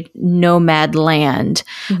enjoyed Nomadland,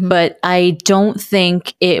 but I don't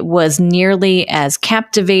think it was nearly as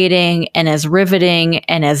captivating and as riveting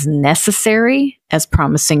and as necessary as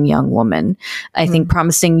Promising Young Woman. I think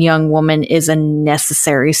Promising Young Woman is a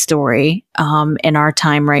necessary story in our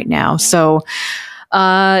time right now. So,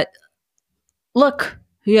 look.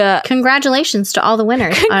 Yeah. Congratulations to all the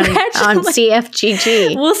winners on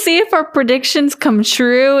CFGG. We'll see if our predictions come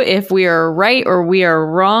true, if we are right or we are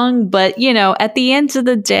wrong. But, at the end of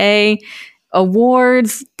the day,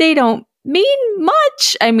 awards, they don't mean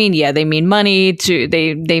much. I mean, yeah, they mean money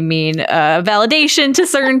they mean validation to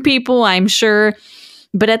certain people, I'm sure.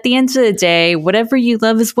 But at the end of the day, whatever you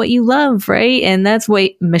love is what you love, right? And that's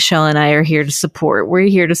what Michelle and I are here to support. We're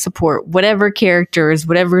here to support whatever characters,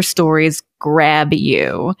 whatever stories grab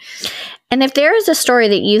you. And if there is a story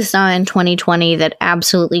that you saw in 2020 that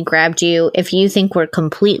absolutely grabbed you, if you think we're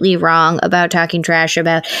completely wrong about talking trash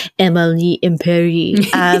about Emily Imperi,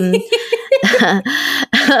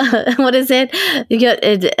 what is it?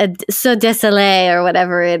 So désolé or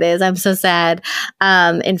whatever it is. I'm so sad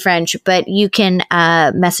in French. But you can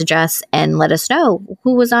message us and let us know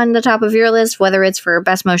who was on the top of your list, whether it's for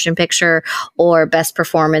Best Motion Picture or Best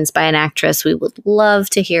Performance by an Actress. We would love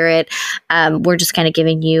to hear it. We're just kind of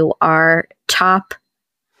giving you our top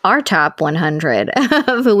 100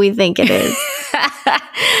 of who we think it is.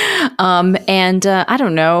 And I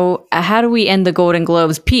don't know, how do we end the Golden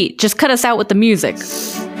Globes? Pete, just cut us out with the music,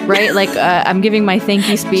 right? I'm giving my thank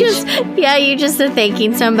you speech. You just are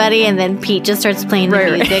thanking somebody, and then Pete just starts playing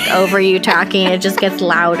the music over you talking. It just gets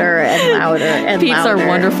louder and louder and Pete's louder. Our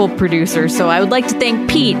wonderful producer. So I would like to thank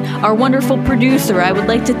Pete, our wonderful producer. I would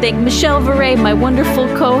like to thank Michelle Varay, my wonderful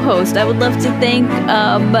co-host. I would love to thank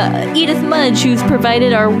Edith Mudge, who's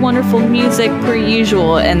provided our wonderful music per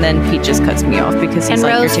usual. And then Pete just cuts me off because he's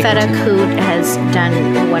like, Rose Feta Coot has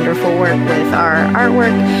done wonderful work with our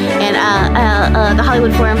artwork. And the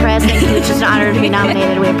Hollywood Foreign Press, thank you. It's just an honor to be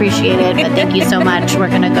nominated. We appreciate it. But thank you so much. We're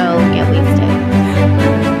going to go get wasted.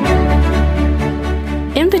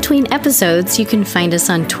 In between episodes, you can find us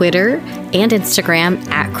on Twitter and Instagram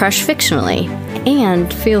at Crush Fictionally.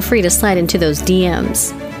 And feel free to slide into those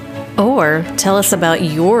DMs. Or tell us about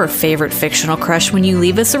your favorite fictional crush when you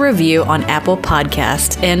leave us a review on Apple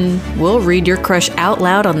Podcast, and we'll read your crush out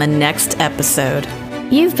loud on the next episode.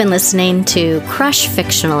 You've been listening to Crush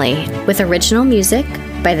Fictionally, with original music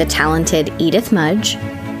by the talented Edith Mudge,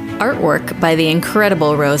 artwork by the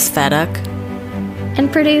incredible Rose Feduk, and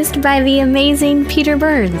produced by the amazing Peter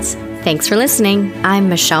Burns. Thanks for listening. I'm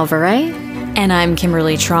Michelle Varay. And I'm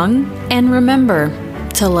Kimberly Trung. And remember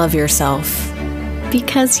to love yourself.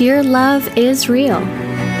 Because your love is real.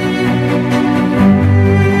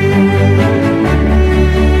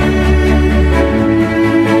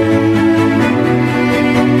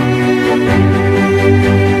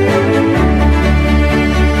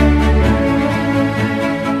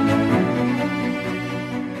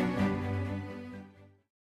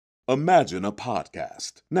 Imagine a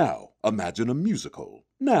podcast. Now, imagine a musical.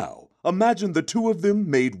 Now, imagine the two of them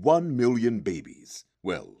made 1 million babies.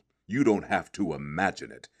 Well, you don't have to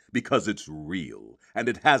imagine it, because it's real, and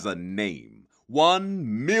it has a name.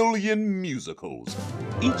 1 Million Musicals.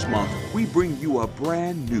 Each month, we bring you a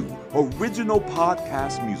brand new, original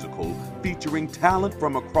podcast musical featuring talent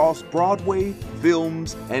from across Broadway,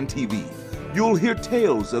 films, and TV. You'll hear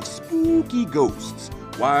tales of spooky ghosts,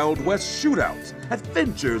 Wild West shootouts,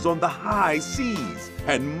 adventures on the high seas,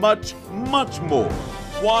 and much, much more.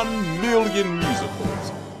 1 million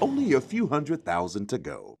musicals. Only a few 100,000 to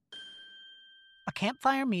go. A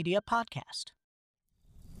Campfire Media podcast.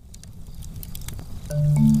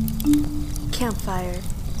 Campfire.